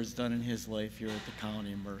what the Lord's done in his life here at the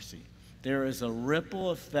Colony of Mercy? There is a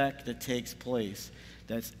ripple effect that takes place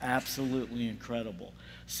that's absolutely incredible.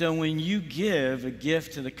 So when you give a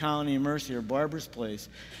gift to the Colony of Mercy or Barbara's Place,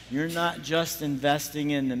 you're not just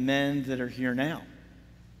investing in the men that are here now.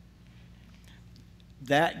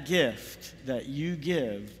 That gift that you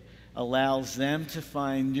give allows them to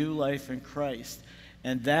find new life in Christ,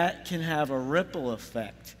 and that can have a ripple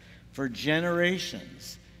effect for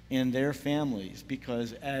generations in their families,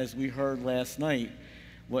 because as we heard last night,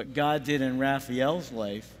 what God did in Raphael's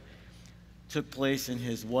life took place in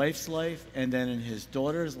his wife's life and then in his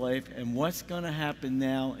daughter's life, and what's going to happen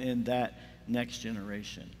now in that next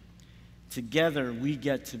generation. Together, we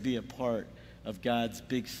get to be a part of God's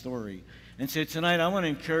big story. And so tonight, I want to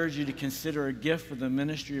encourage you to consider a gift for the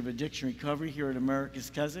Ministry of Addiction Recovery here at America's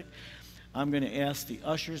Keswick. I'm going to ask the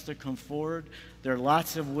ushers to come forward. There are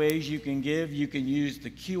lots of ways you can give. You can use the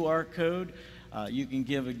QR code. You can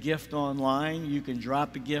give a gift online. You can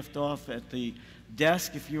drop a gift off at the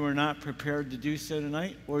desk if you are not prepared to do so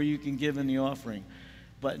tonight, or you can give in the offering.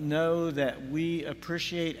 But know that we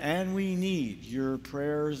appreciate and we need your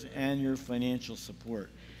prayers and your financial support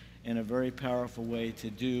in a very powerful way to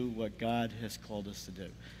do what God has called us to do.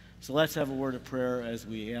 So let's have a word of prayer as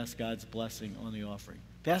we ask God's blessing on the offering.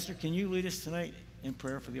 Pastor, can you lead us tonight in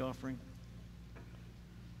prayer for the offering?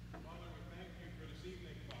 Father, we thank you for this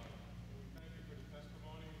evening, Father. We thank you for the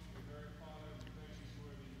testimonies we heard, Father. We thank you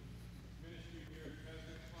for the ministry here at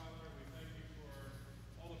Keswick, Father. We thank you for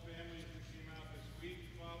all the families who came out this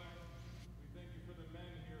week, Father. We thank you for the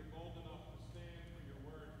men here bold enough to stand for your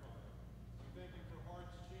word, Father. We thank you for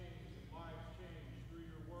hearts changed and lives changed through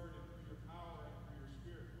your word and through your power and through your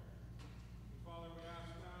spirit, Father. And Father, we ask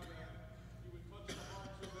now that you would touch the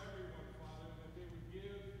hearts of everyone, Father, that they would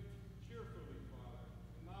give cheerfully, Father,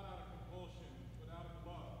 and not out of compulsion, but out of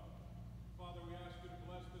love. Father, we ask you to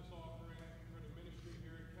bless this offering for the ministry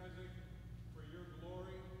here at Keswick, for your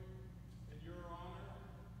glory and your honor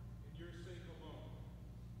and your sake alone.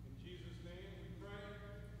 In Jesus' name we pray.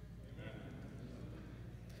 Amen.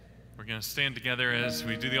 We're going to stand together as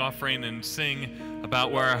we do the offering and sing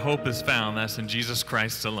about where our hope is found. That's in Jesus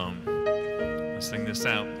Christ alone. Let's sing this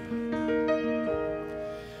out.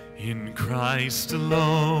 In Christ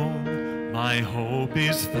alone my hope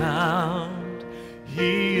is found.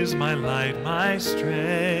 He is my light, my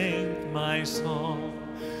strength, my song.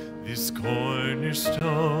 This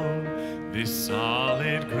cornerstone, this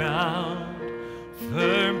solid ground,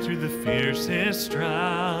 firm through the fiercest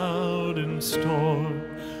drought and storm.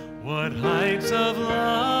 What heights of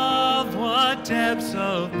love, what depths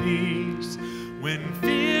of peace, when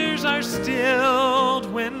fears are stilled,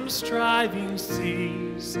 when striving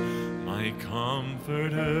cease. My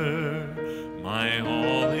comforter, my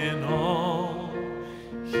all in all,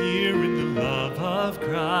 here in the love of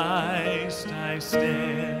Christ I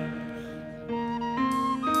stand.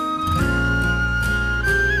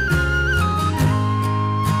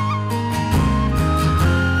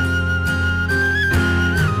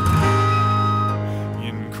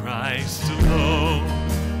 In Christ alone,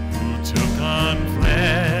 who took on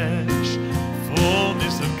flesh,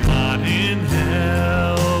 fullness of God in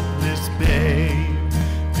helpless babe,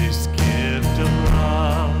 this gift of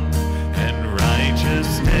love and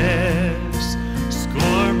righteousness,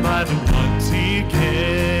 scorned by the ones he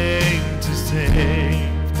came to save,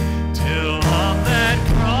 till on that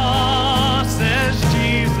cross as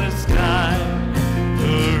Jesus died,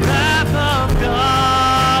 the wrath of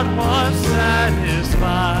God was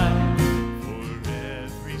satisfied. For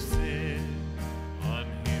every sin on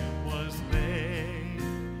him was laid,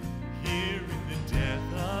 here in the death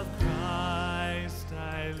of Christ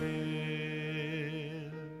I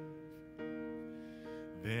live.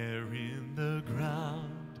 There in the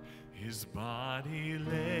ground his body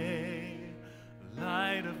lay,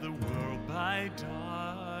 light of the world by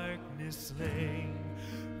darkness slain,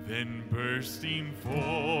 then bursting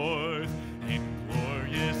forth in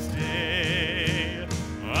glorious day,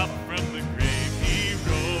 up from the grave he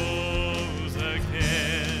rose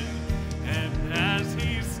again, and as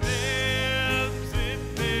he stands in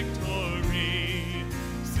victory,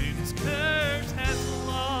 sin's curse has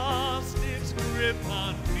lost its grip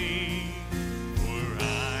on me, for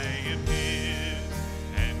I am his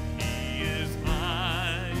and he is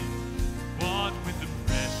mine, bought with the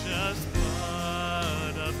precious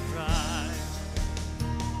blood of Christ.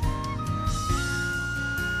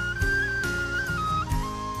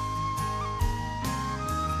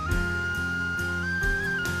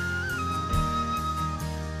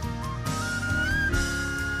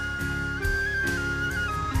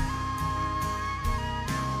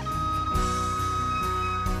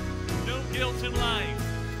 No guilt in life,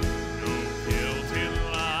 no guilt in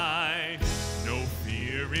life, no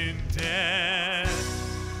fear in death.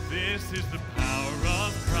 This is the power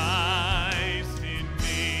of Christ in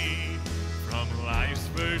me, from life's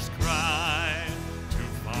first cry to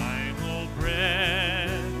final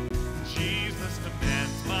breath. Jesus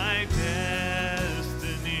commands my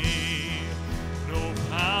destiny. No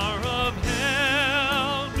power of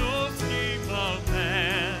hell, no scheme of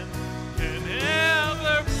man can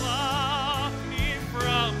ever pluck me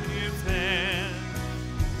from his hand.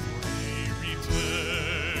 For he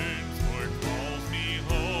returns or calls me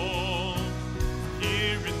home.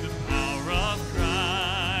 Here in the power of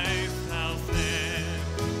Christ I'll stand.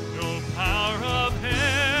 No power of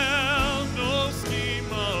hell, no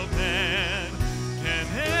scheme of man can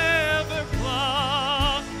ever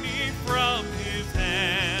pluck me from his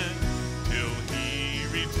hand, till he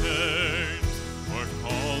returns or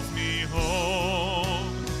calls me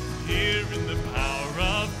home. Here in the power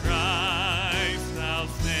of Christ I'll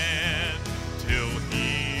stand, till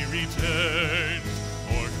he returns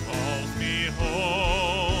or calls me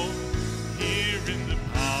home. Here in the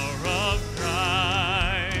power of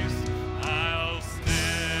Christ I'll stand.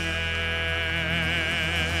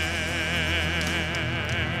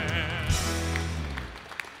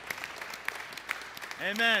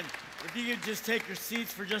 Amen. If you could just take your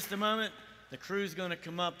seats for just a moment, the crew's going to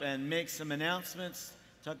come up and make some announcements,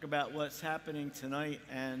 talk about what's happening tonight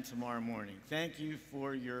and tomorrow morning. Thank you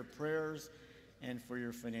for your prayers and for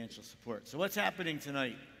your financial support. So what's happening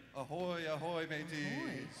tonight? Ahoy, ahoy,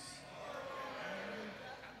 mateys.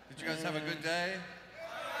 Did you guys have a good day?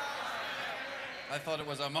 I thought it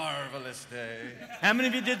was a marvelous day. How many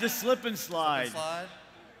of you did the slip and slide? Slip and slide?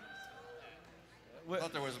 I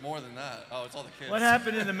thought there was more than that. Oh, it's all the kids. What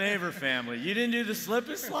happened in the Maver family? You didn't do the slip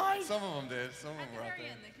and slide? Some of them did. Some of them were out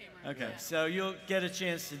there. Okay, so you'll get a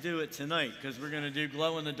chance to do it tonight because we're going to do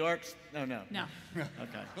glow in the dark. No. No.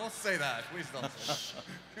 Okay. Don't say that. Please don't say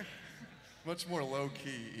that. Much more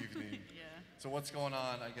low-key evening. Yeah. So what's going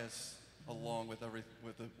on, I guess, along with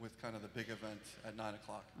with kind of the big event at 9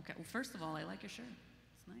 o'clock? Okay, well, first of all, I like your shirt.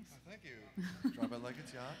 It's nice. Oh, thank you. Drive it like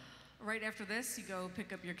it's yacht. Right after this, you go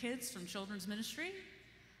pick up your kids from children's ministry.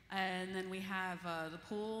 And then we have the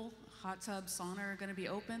pool, hot tub, sauna are going to be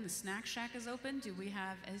open. The snack shack is open. Do we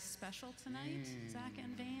have a special tonight, Zach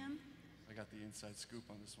and Van? I got the inside scoop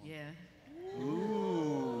on this one. Yeah.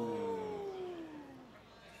 Ooh.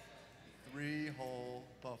 3 whole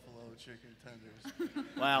buffalo chicken tenders.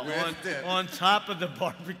 Wow, With on top of the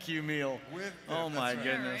barbecue meal. With dip, oh my that's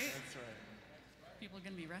right. goodness. That's right. People are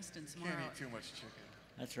going to be resting tomorrow. Can't eat too much chicken.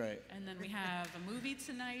 That's right. And then we have a movie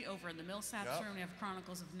tonight over in the Millsaps Yep. room. We have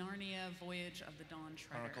Chronicles of Narnia, Voyage of the Dawn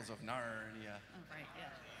Treader. Chronicles of Narnia. Oh, right, yeah.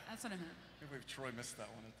 That's what I meant. I can't believe Troy missed that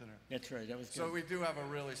one at dinner. That's right, that was good. So we do have a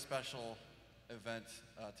really special event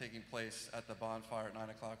taking place at the bonfire at 9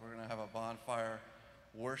 o'clock. We're going to have a bonfire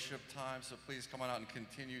worship time, so please come on out and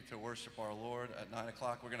continue to worship our Lord at 9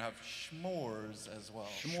 o'clock. We're going to have s'mores as well.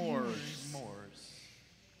 S'mores. S'mores.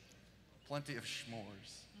 Plenty of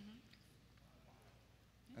s'mores.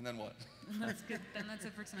 And then what? And that's good. Then that's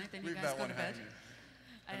it for tonight. Then you Leave guys that go one to bed. hanging.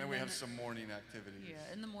 And then we have some morning activities.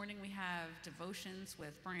 Yeah, in the morning we have devotions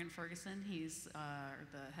with Brian Ferguson. He's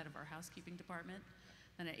the head of our housekeeping department.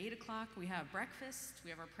 Then at 8 o'clock we have breakfast. We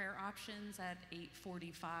have our prayer options at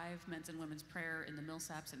 8:45. Men's and women's prayer in the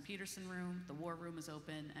Millsaps and Peterson room. The war room is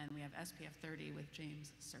open, and we have SPF 30 with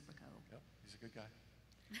James Serpico. Yep, he's a good guy.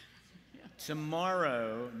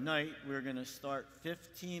 Tomorrow night, we're going to start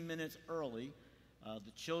 15 minutes early.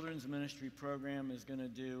 The children's ministry program is going to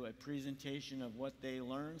do a presentation of what they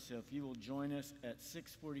learned. So if you will join us at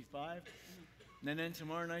 6:45. And then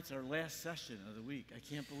tomorrow night's our last session of the week. I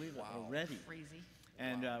can't believe it already. Crazy.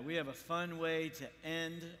 And we have a fun way to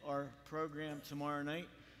end our program tomorrow night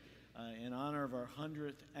in honor of our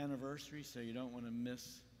 100th anniversary, so you don't want to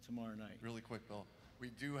miss tomorrow night. Really quick, Bill. We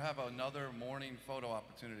do have another morning photo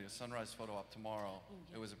opportunity, a sunrise photo op tomorrow.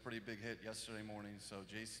 It was a pretty big hit yesterday morning, so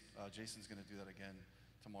Jason's going to do that again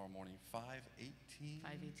tomorrow morning, 5:18.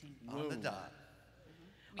 5:18. On the dot.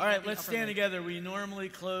 All right, let's stand together. We normally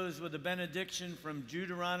close with a benediction from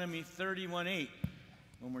Deuteronomy 31:8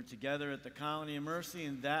 when we're together at the Colony of Mercy,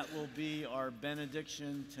 and that will be our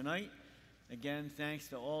benediction tonight. Again, thanks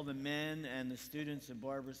to all the men and the students at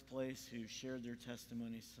Barbara's Place who shared their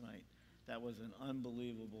testimonies tonight. That was an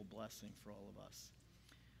unbelievable blessing for all of us.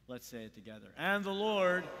 Let's say it together. And the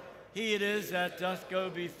Lord, he it is that doth go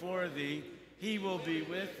before thee. He will be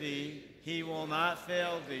with thee. He will not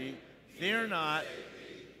fail thee. Fear not,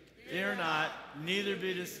 neither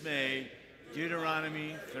be dismayed.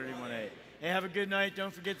 Deuteronomy 31:8. Hey, have a good night.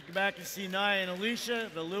 Don't forget to go back and see Nia and Alicia,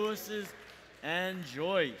 the Lewises, and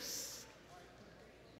Joyce.